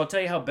in? So I'll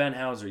tell you how Ben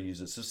Hauser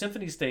uses. So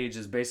symphony stage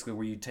is basically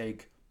where you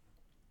take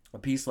a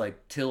piece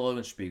like Till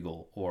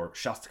Eulenspiegel or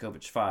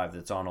Shostakovich 5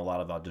 that's on a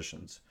lot of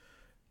auditions,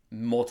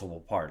 multiple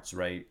parts,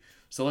 right?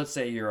 So let's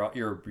say you're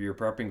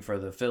prepping for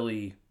the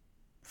Philly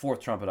fourth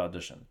trumpet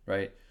audition,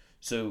 right?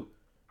 So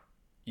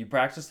you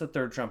practice the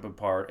third trumpet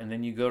part, and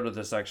then you go to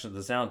the section,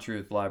 the Sound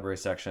Truth Library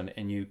section,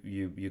 and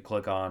you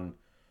click on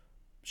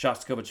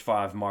Shostakovich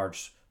 5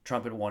 March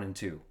trumpet 1 and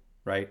 2,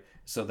 right?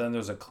 So then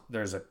there's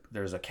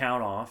a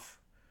count off,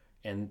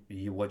 and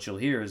what you'll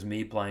hear is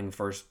me playing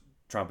first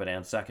trumpet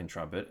and second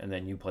trumpet, and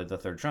then you play the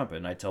third trumpet.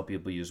 And I tell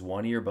people use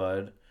one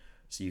earbud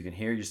so you can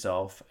hear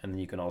yourself, and then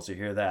you can also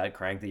hear that.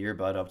 Crank the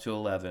earbud up to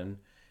 11,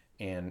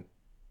 and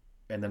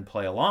then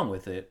play along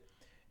with it.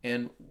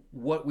 And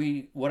what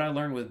I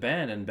learned with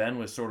Ben, and Ben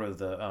was sort of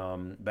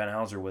the Ben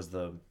Hauser was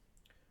the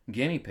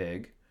guinea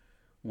pig,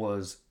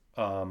 was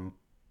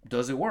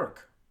does it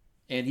work?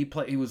 And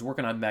he was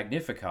working on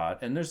Magnificat,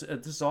 and this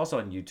is also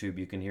on YouTube.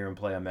 You can hear him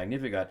play on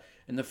Magnificat.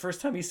 And the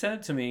first time he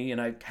sent it to me, and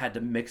I had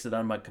to mix it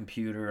on my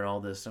computer and all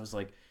this, I was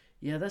like,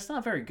 yeah, that's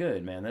not very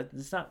good, man.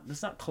 That's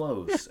not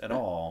close at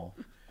all.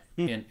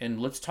 And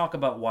let's talk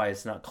about why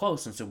it's not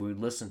close. And so we would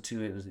listen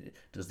to it.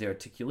 Does the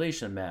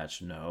articulation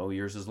match? No,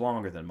 yours is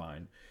longer than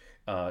mine.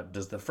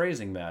 Does the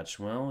phrasing match?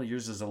 Well,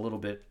 yours is a little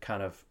bit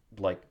kind of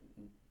like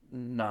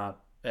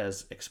not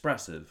as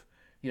expressive.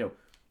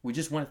 We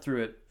just went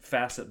through it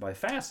facet by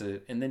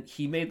facet, and then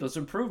he made those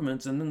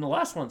improvements. And then the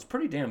last one's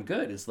pretty damn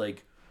good. It's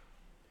like,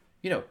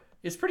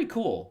 it's pretty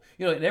cool.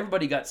 And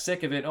everybody got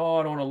sick of it. Oh,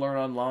 I don't want to learn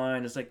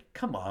online. It's like,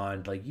 come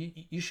on, like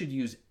you should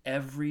use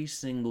every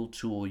single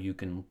tool you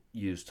can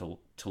use to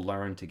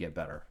learn to get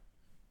better.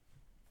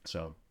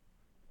 So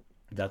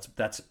that's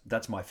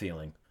my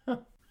feeling. Huh.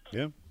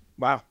 Yeah.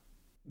 Wow.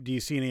 Do you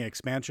see any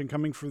expansion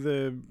coming for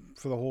the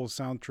whole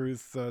Sound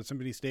Truth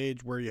Symphony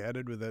stage? Where are you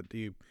headed with it? Do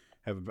you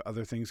have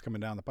other things coming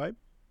down the pipe?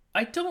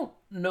 I don't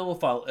know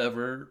if I'll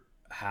ever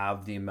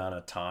have the amount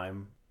of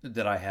time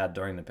that I had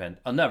during the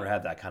pandemic. I'll never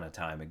have that kind of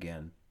time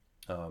again.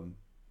 The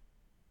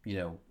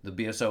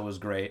BSO was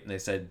great, and they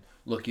said,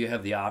 look, you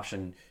have the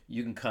option.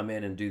 You can come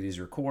in and do these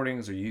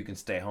recordings, or you can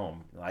stay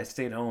home. I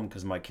stayed home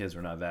because my kids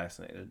were not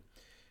vaccinated.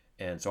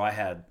 And so I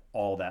had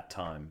all that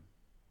time.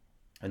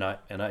 And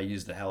I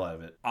used the hell out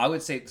of it. I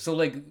would say, so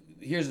like,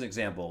 here's an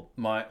example.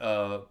 My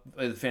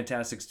a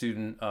fantastic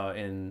student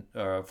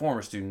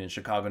former student in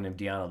Chicago named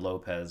Deanna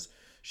Lopez.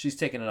 She's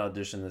taking an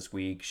audition this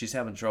week. She's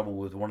having trouble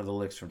with one of the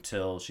licks from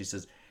Till. She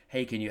says,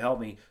 hey, can you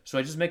help me? So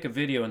I just make a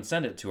video and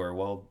send it to her.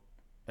 Well,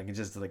 I can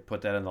just like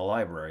put that in the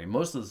library.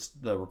 Most of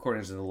the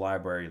recordings in the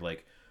library,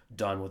 like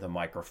done with a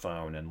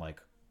microphone and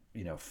like,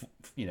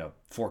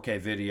 4K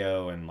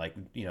video. And like,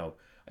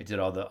 I did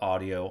all the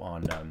audio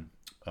on,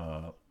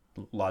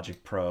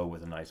 Logic Pro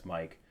with a nice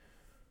mic.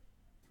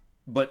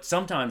 But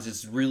sometimes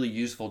it's really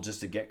useful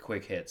just to get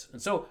quick hits.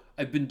 And so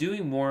I've been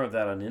doing more of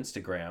that on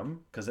Instagram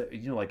because, I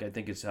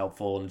think it's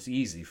helpful and it's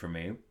easy for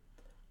me.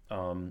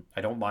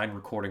 I don't mind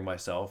recording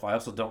myself. I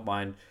also don't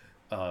mind.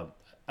 I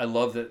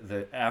love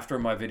that after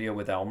my video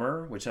with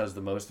Elmer, which has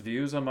the most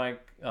views on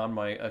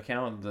my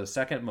account, the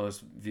second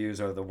most views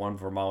are the one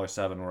for Mahler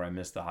 7 where I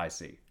missed the high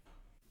C.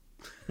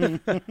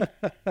 That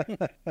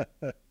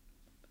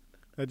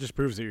just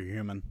proves that you're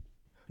human.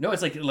 No,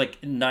 it's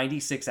like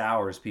 96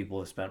 hours people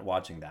have spent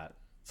watching that.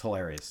 It's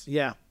hilarious.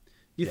 Yeah.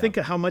 You think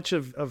of how much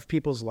of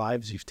people's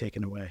lives you've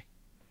taken away.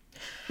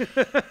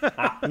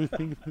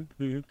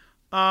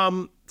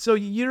 So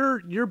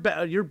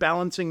you're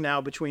balancing now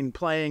between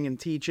playing and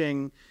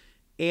teaching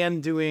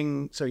and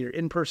doing, so your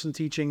in-person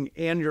teaching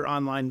and your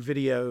online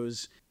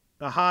videos,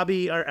 a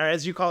hobby, or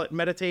as you call it,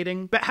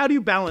 meditating. But how do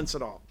you balance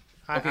it all?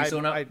 Okay, so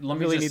now let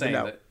me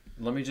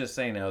just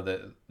say now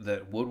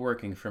that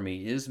woodworking for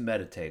me is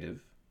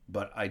meditative.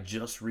 But I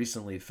just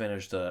recently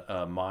finished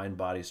a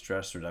mind-body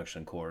stress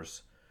reduction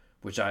course,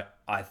 which I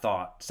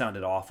thought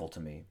sounded awful to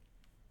me.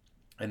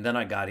 And then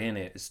I got in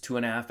it. It's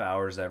 2.5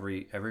 hours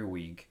every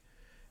week.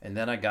 And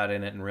then I got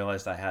in it and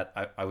realized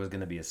I was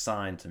going to be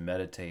assigned to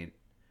meditate.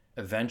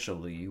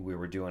 Eventually, we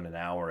were doing an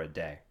hour a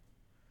day.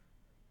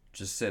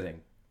 Just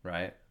sitting,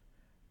 right?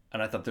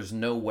 And I thought, there's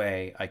no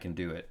way I can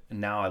do it.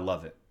 And now I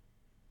love it.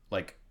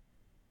 Like,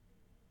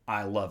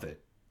 I love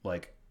it.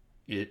 Like,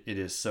 it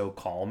is so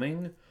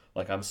calming.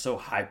 Like, I'm so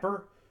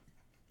hyper.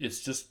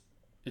 It's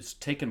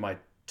taken my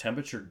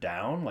temperature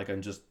down. Like,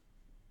 I'm just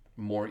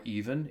more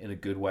even in a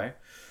good way.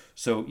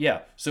 So,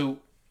 yeah. So,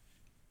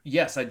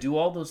 yes, I do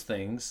all those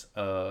things.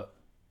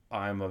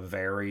 I'm a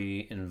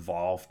very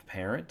involved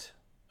parent.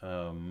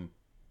 I've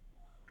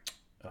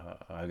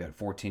got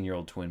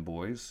 14-year-old twin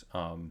boys.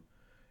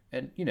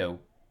 And,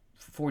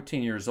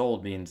 14 years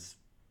old means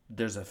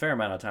there's a fair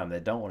amount of time they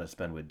don't want to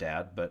spend with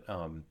dad, but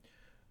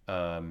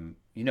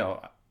you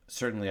know,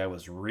 certainly I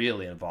was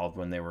really involved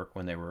when they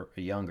were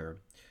younger.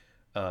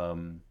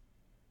 Um,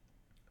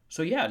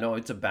 so yeah, no,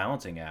 it's a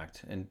balancing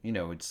act, and you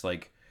know, it's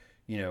like,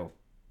 you know,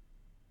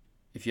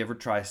 if you ever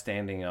try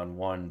standing on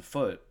one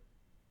foot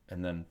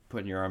and then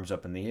putting your arms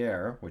up in the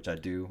air, which I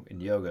do in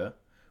yoga,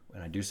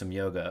 and I do some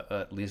yoga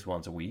at least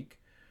once a week,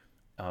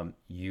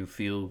 you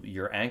feel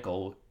your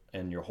ankle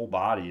and your whole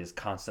body is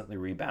constantly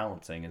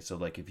rebalancing. And so,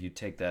 like, if you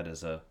take that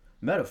as a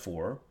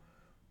metaphor,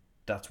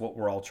 that's what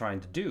we're all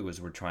trying to do,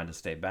 is we're trying to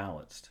stay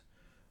balanced.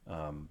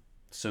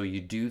 So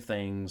you do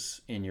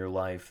things in your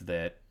life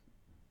that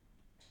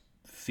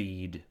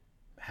feed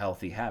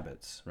healthy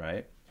habits,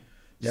 right?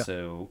 Yeah.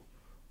 So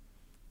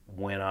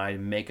when I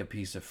make a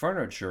piece of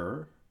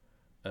furniture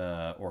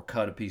or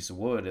cut a piece of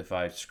wood, if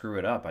I screw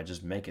it up, I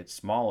just make it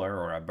smaller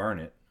or I burn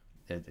it.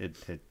 I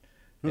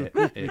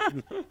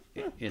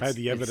had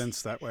the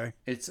evidence that way.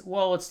 It's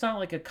not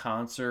like a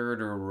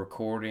concert or a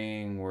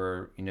recording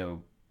where, you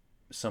know,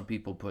 some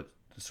people put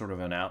sort of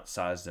an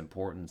outsized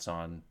importance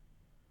on,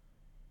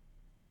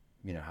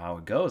 you know, how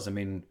it goes. I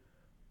mean,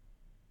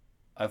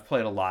 I've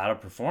played a lot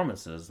of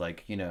performances,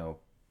 like, you know,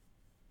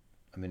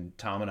 I mean,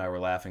 Tom and I were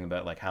laughing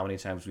about like how many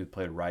times we've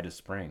played Rite of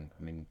Spring.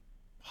 I mean,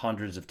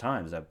 hundreds of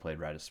times I've played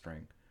Rite of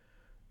Spring.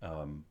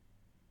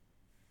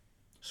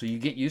 So you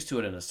get used to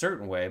it in a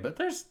certain way, but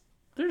there's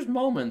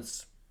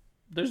moments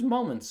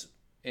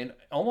in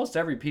almost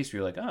every piece where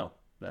you're like, oh,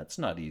 that's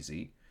not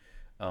easy.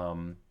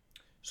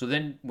 So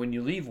then when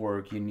you leave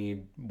work, you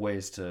need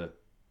ways to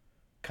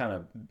kind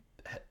of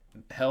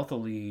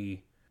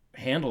healthily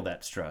handle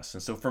that stress.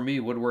 And so for me,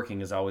 woodworking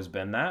has always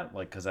been that,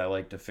 like, because I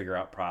like to figure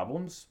out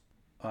problems.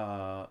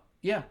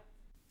 Yeah.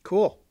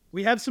 Cool.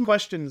 We have some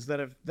questions that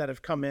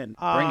have come in.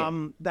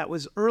 That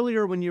was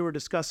earlier when you were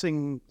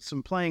discussing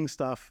some playing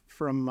stuff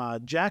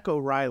from Jack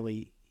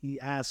O'Reilly. He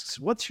asks,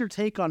 what's your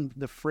take on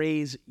the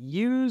phrase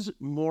 "use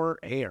more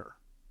air"?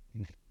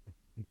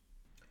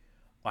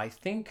 I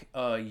think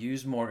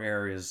use more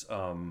air is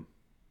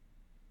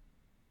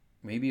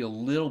maybe a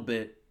little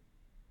bit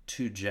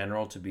too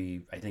general to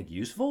be, I think,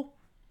 useful.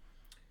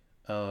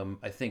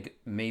 I think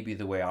maybe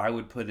the way I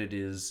would put it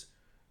is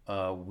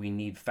we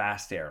need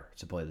fast air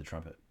to play the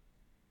trumpet.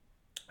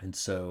 And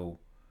so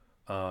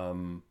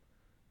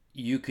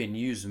you can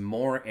use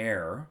more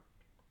air.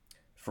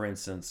 For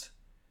instance,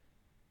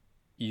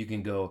 you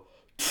can go.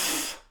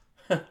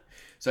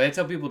 So I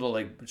tell people to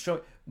like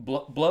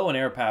blow an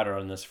air pattern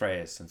on this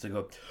phrase. And so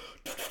go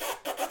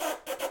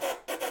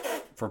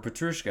for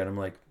Petrushka. And I'm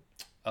like,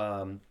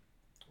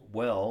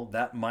 well,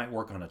 that might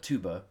work on a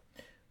tuba,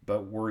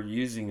 but we're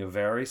using a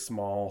very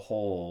small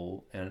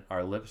hole and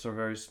our lips are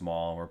very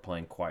small and we're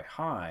playing quite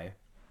high.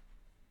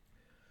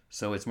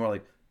 So it's more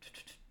like,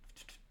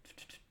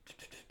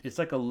 it's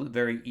like a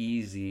very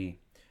easy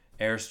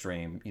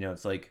airstream. You know,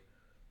 it's like,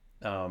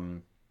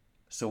 so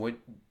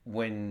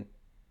when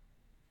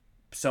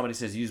somebody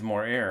says use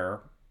more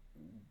air,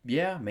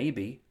 yeah,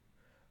 maybe.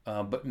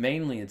 But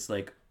mainly it's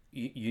like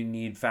you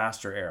need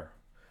faster air.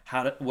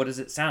 What does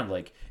it sound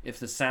like? If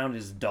the sound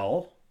is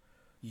dull,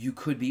 you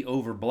could be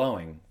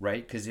overblowing,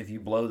 right? Because if you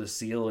blow the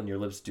seal and your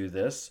lips do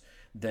this,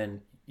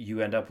 then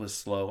you end up with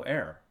slow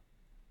air,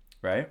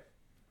 right?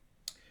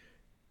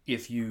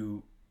 If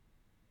you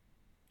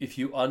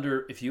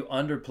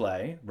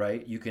underplay,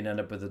 right, you can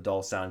end up with a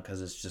dull sound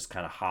because it's just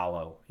kind of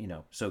hollow, you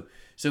know. So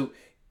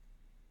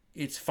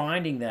it's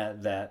finding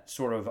that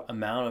sort of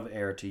amount of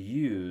air to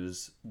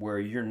use where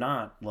you're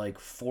not like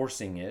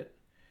forcing it.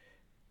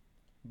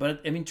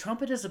 But I mean,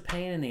 trumpet is a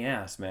pain in the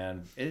ass,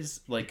 man. It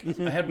is like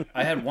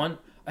I had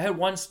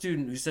one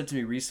student who said to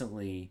me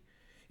recently,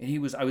 and he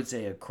was, I would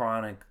say, a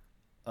chronic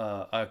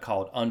I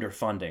call it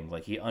underfunding,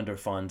 like he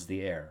underfunds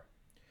the air.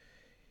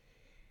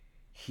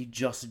 He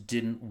just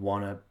didn't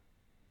want to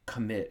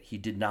commit. He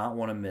did not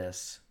want to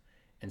miss.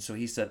 And so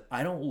he said,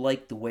 I don't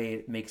like the way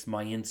it makes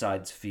my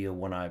insides feel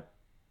when I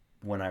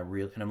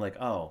really, and I'm like,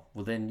 oh,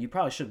 well then you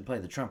probably shouldn't play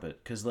the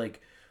trumpet. Cause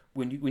like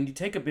when you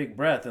take a big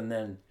breath and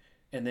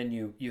then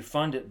you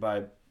fund it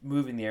by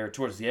moving the air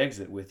towards the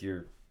exit with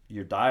your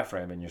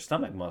diaphragm and your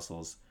stomach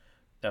muscles,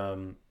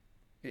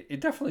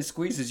 it definitely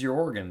squeezes your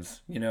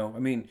organs, you know? I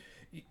mean,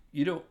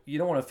 you don't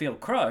want to feel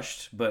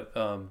crushed, but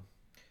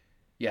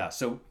yeah,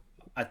 so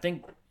I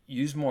think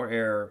use more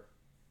air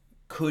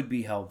could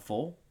be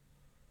helpful,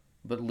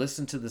 but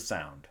listen to the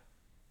sound.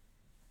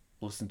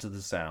 Listen to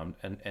the sound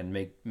and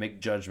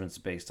make judgments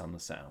based on the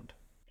sound.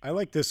 I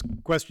like this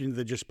question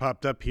that just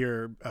popped up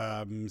here.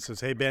 It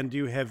says, hey, Ben, do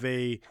you have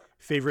a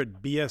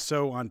favorite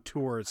BSO on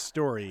tour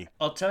story?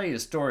 I'll tell you a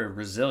story of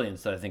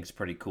resilience that I think is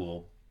pretty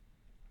cool.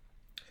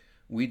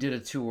 We did a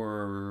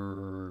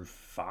tour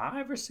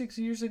 5 or 6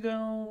 years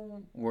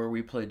ago where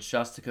we played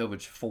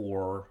Shostakovich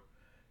 4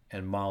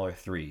 and Mahler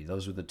 3.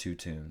 Those were the two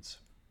tunes.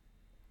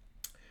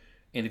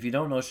 And if you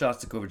don't know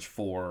Shostakovich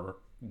 4,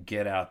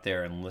 get out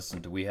there and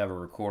listen to. We have a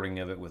recording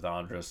of it with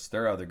Andras.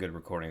 There are other good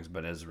recordings,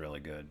 but it's really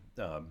good.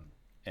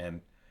 And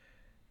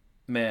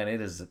man,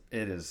 it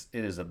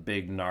is a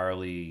big,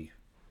 gnarly,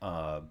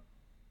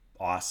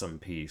 awesome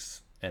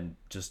piece, and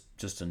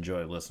just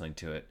enjoy listening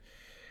to it.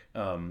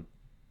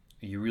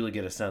 You really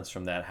get a sense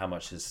from that how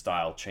much his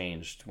style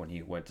changed when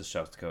he went to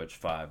Shostakovich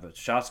 5. But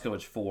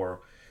Shostakovich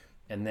 4,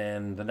 and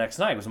then the next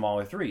night was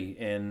Mahler 3.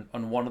 And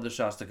on one of the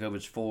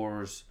Shostakovich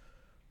 4s,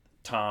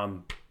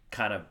 Tom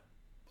kind of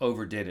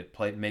overdid it,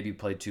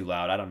 played too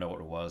loud. I don't know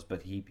what it was,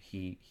 but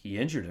he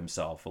injured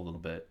himself a little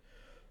bit.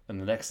 And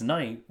the next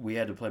night, we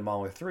had to play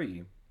Mahler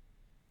 3.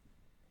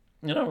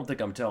 And I don't think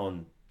I'm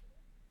telling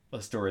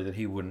a story that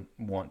he wouldn't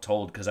want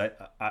told, because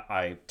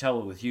I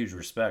tell it with huge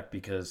respect,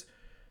 because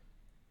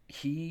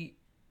he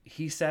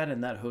sat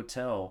in that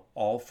hotel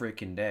all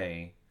freaking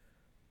day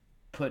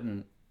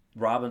putting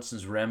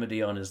Robinson's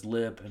Remedy on his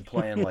lip and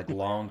playing like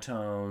long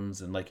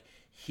tones, and like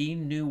he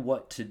knew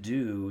what to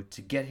do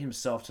to get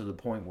himself to the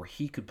point where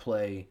he could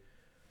play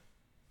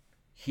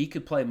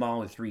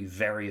Mahler 3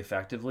 very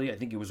effectively. I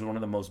think it was one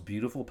of the most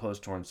beautiful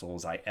post-horn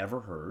solos I ever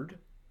heard.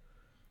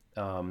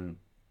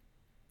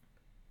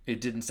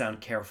 It didn't sound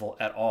careful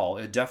at all.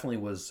 It definitely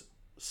was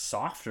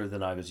softer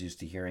than I was used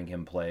to hearing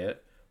him play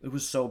it. It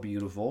was so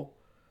beautiful.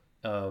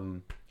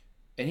 And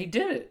he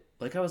did it.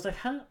 Like, I was like,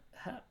 how,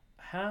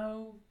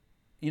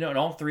 and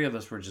all three of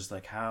us were just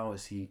like, how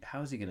is he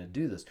going to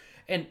do this?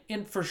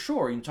 And for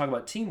sure, you can talk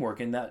about teamwork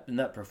in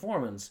that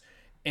performance.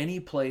 Any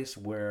place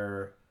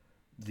where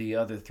the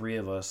other three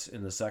of us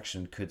in the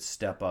section could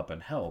step up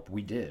and help,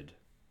 we did.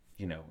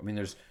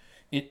 There's,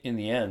 in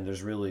the end,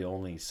 there's really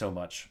only so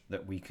much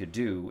that we could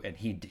do, and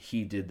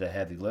he did the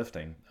heavy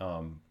lifting.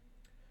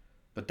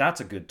 But that's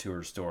a good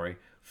tour story.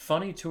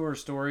 Funny tour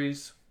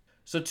stories.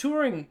 So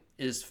touring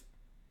is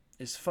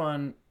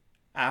fun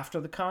after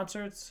the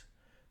concerts,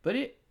 but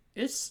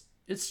it's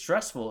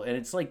stressful, and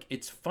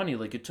it's funny.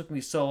 Like, it took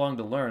me so long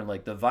to learn.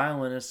 Like, the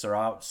violinists are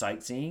out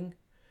sightseeing,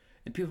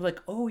 and people are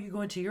like, "Oh, you're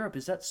going to Europe?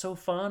 Is that so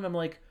fun?" I'm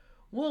like,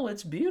 "Well,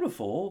 it's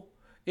beautiful.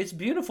 It's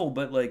beautiful,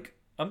 but like,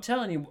 I'm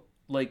telling you,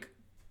 like,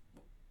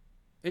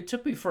 it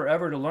took me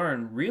forever to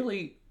learn.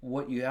 Really,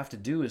 what you have to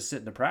do is sit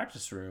in the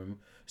practice room,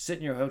 sit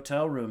in your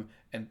hotel room,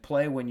 and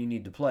play when you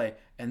need to play,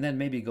 and then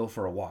maybe go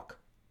for a walk."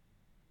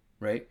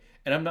 Right?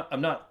 And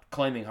I'm not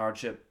claiming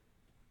hardship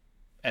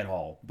at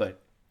all,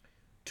 but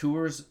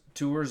tours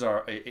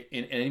are,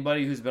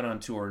 anybody who's been on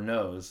tour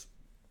knows,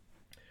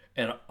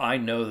 and I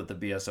know that the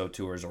BSO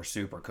tours are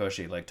super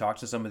cushy. Like, talk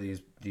to some of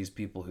these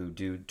people who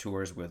do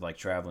tours with like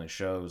traveling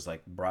shows,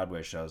 like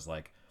Broadway shows.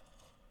 Like,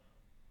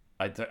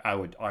 I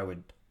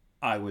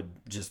would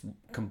just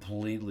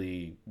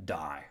completely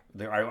die.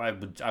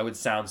 I would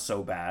sound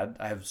so bad.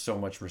 I have so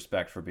much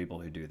respect for people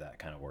who do that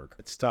kind of work.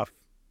 It's tough.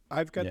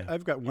 I've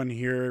got one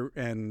here,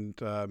 and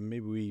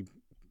maybe we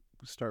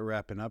start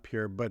wrapping up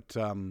here. But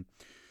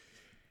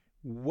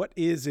what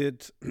is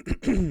it?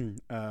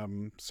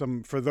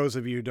 For those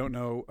of you who don't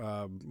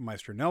know,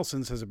 Maestro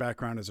Nelsons has a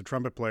background as a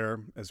trumpet player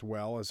as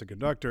well as a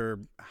conductor.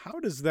 How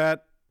does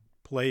that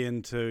play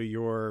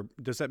into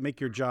does that make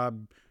your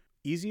job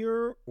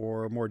easier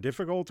or more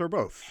difficult, or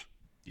both?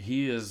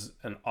 He is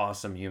an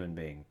awesome human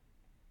being.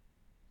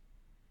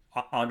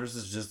 Andres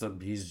is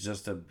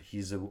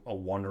he's a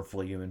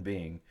wonderful human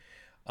being.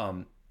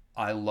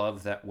 I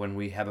love that when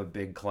we have a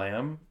big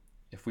clam,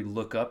 if we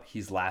look up,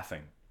 he's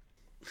laughing.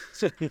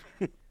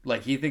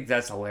 Like, he thinks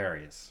that's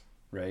hilarious,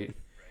 right?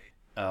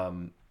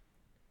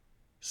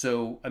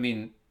 So, I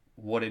mean,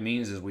 what it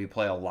means is we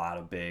play a lot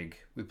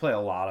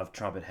of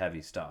trumpet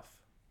heavy stuff.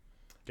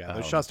 Yeah,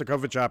 the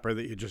Shostakovich opera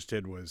that you just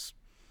did was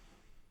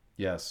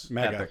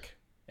mega.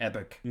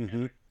 Epic.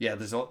 Mm-hmm. Yeah,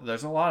 there's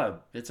a lot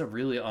of, it's a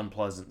really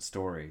unpleasant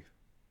story.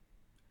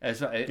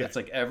 It's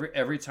like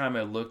every time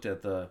I looked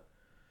at the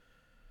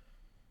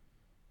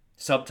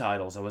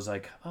subtitles, I was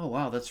like, oh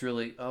wow,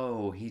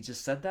 he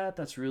just said that?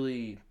 That's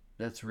really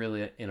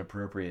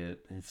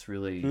inappropriate. It's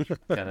really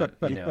kind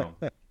of,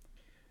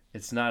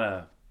 it's not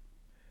a,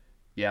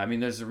 yeah, I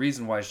mean, there's a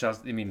reason why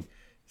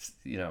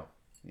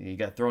you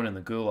got thrown in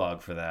the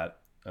gulag for that.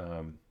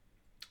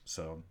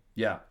 So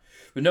yeah,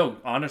 but no,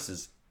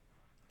 Andres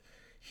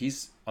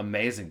he's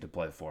amazing to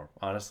play for,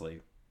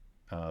 honestly.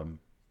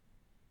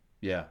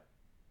 Yeah.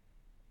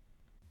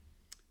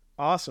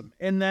 Awesome.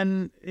 And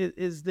then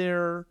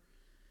do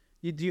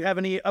you have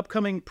any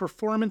upcoming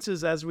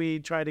performances as we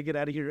try to get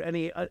out of here?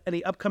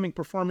 Any upcoming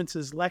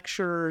performances,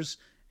 lectures,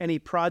 any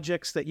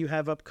projects that you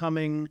have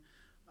upcoming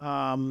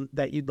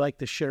that you'd like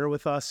to share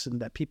with us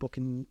and that people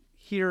can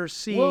hear,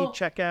 see,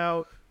 check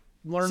out,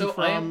 learn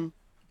from?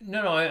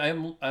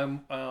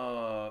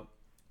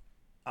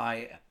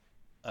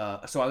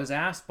 So I was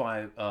asked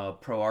by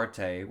Pro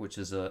Arte, which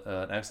is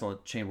an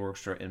excellent chamber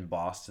orchestra in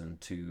Boston,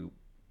 to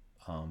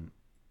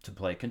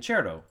play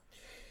concerto,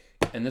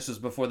 and this was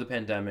before the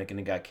pandemic, and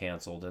it got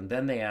canceled. And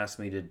then they asked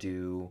me to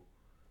do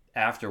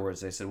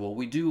afterwards. They said, "Well,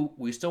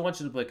 we still want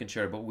you to play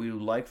concerto, but we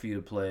would like for you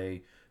to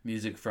play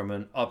music from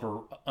an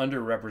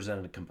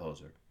underrepresented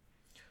composer."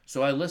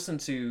 So I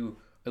listened to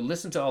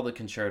all the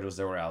concertos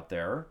that were out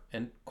there,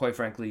 and quite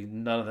frankly,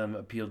 none of them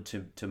appealed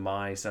to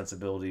my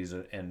sensibilities,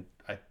 and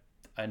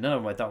none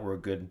of them I thought were a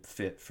good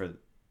fit for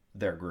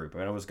their group. I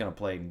mean, I was going to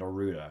play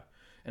Neruda,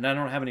 and I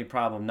don't have any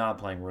problem not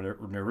playing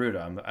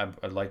Neruda.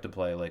 I'd like to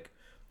play like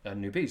a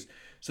new piece.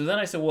 So then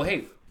I said, well,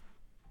 hey,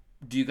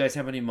 do you guys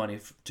have any money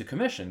to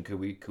commission? Could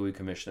we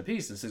commission a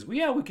piece? And says, well,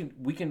 yeah, we can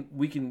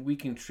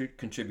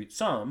contribute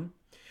some.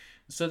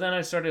 So then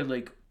I started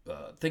like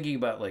thinking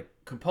about like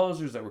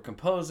composers that were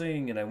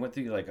composing, and I went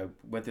through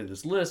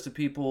this list of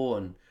people,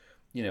 and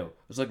I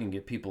was looking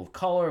at people of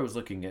color, I was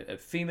looking at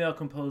female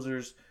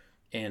composers,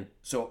 and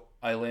so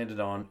I landed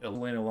on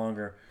Elena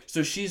Longer.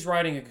 So she's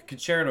writing a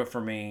concerto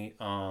for me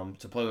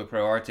to play with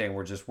Pro Arte, and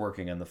we're just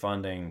working on the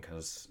funding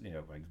because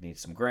I need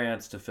some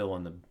grants to fill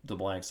in the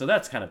blanks. So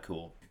that's kind of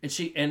cool.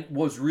 And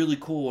was really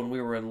cool when we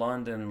were in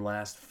London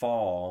last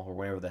fall, or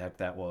whenever the heck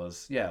that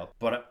was. Yeah,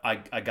 but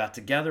I got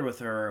together with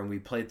her and we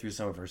played through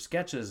some of her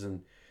sketches,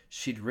 and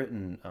she'd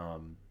written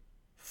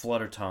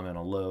Flutter Tongue on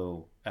a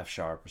low F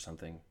sharp or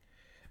something,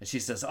 and she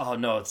says, "Oh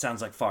no, it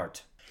sounds like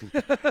fart."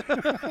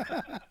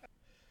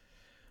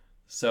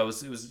 So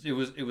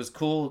it was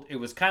cool. It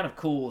was kind of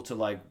cool to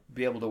like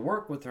be able to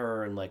work with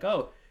her and like,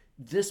 oh,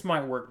 this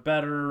might work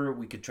better.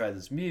 We could try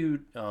this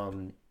mute.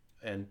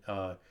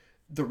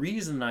 The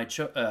reason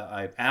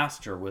I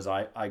asked her was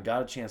I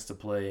got a chance to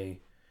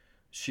play.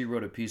 She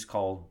wrote a piece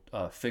called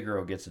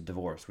Figaro Gets a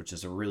Divorce, which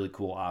is a really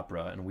cool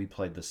opera, and we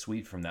played the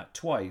suite from that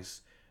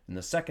twice. And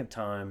the second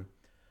time,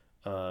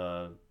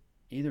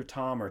 either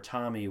Tom or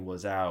Tommy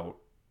was out.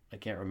 I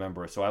can't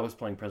remember. So I was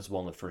playing principal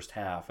in the first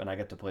half, and I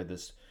got to play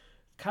this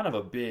kind of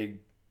a big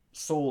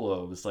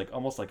solo. It was like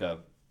almost kind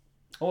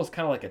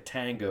of like a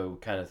tango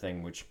kind of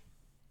thing, which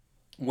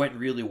went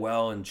really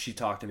well. And she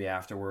talked to me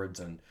afterwards,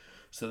 and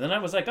so then I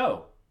was like,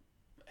 oh,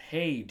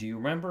 hey, do you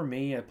remember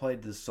me? I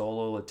played this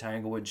solo at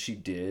Tanglewood. She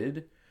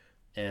did,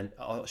 and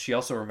she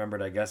also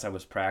remembered. I guess I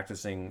was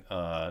practicing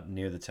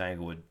near the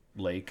Tanglewood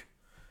Lake,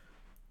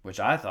 which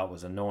I thought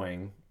was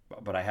annoying,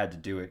 but I had to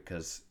do it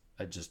because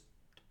I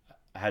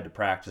had to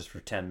practice for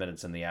 10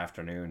 minutes in the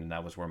afternoon, and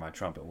that was where my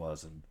trumpet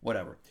was, and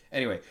whatever.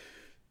 Anyway,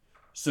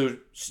 so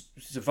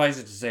suffice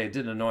it to say, it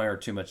didn't annoy her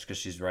too much because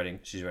she's writing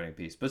a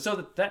piece. But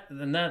so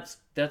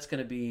that's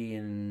going to be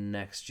in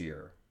next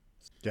year.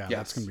 Yeah, yes.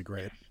 That's going to be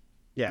great.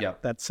 Yeah,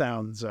 that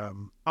sounds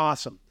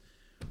awesome.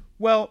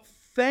 Well,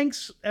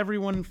 thanks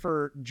everyone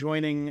for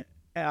joining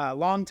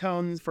Long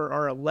Tones for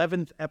our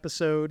 11th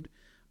episode.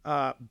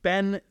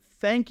 Ben,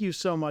 thank you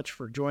so much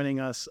for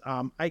joining us.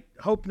 I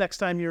hope next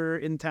time you're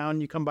in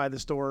town, you come by the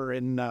store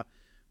and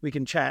we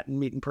can chat and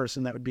meet in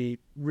person. That would be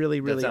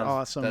really, really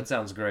awesome. That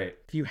sounds great.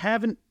 If you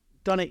haven't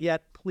done it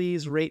yet,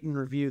 please rate and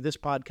review this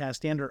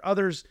podcast and or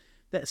others,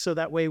 so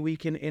that way we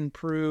can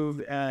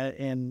improve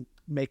and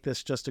make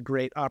this just a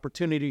great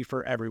opportunity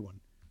for everyone.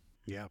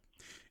 Yeah.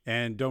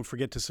 And don't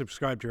forget to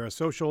subscribe to our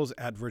socials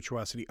at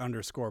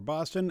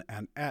Virtuosity_Boston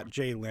and at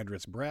J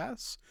Landris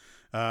Brass.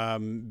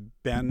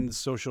 Ben's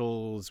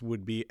socials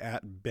would be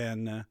at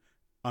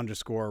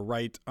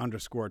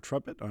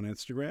Ben_Wright_trumpet on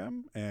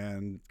Instagram,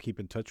 and keep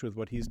in touch with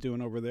what he's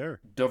doing over there.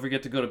 Don't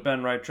forget to go to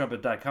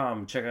benwrightTrumpet.com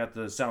and check out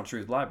the Sound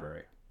Truth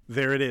library.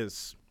 There it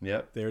is.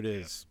 Yep. There it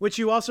is. Which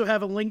you also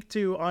have a link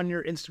to on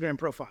your Instagram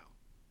profile.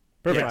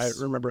 Perfect. If I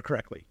remember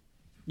correctly.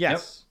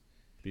 Yes. Yep.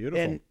 Beautiful.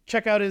 And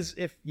check out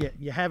if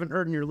you haven't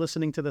heard and you're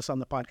listening to this on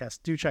the podcast,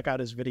 do check out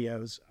his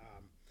videos.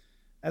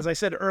 As I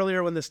said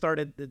earlier when this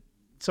started,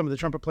 some of the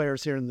trumpet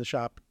players here in the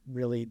shop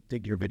really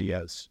dig your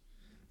videos.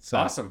 So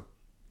awesome.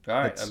 All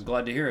right. I'm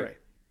glad to hear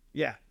it.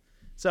 Yeah.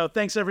 So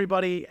thanks,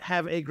 everybody.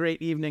 Have a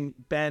great evening.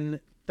 Ben,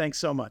 thanks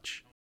so much.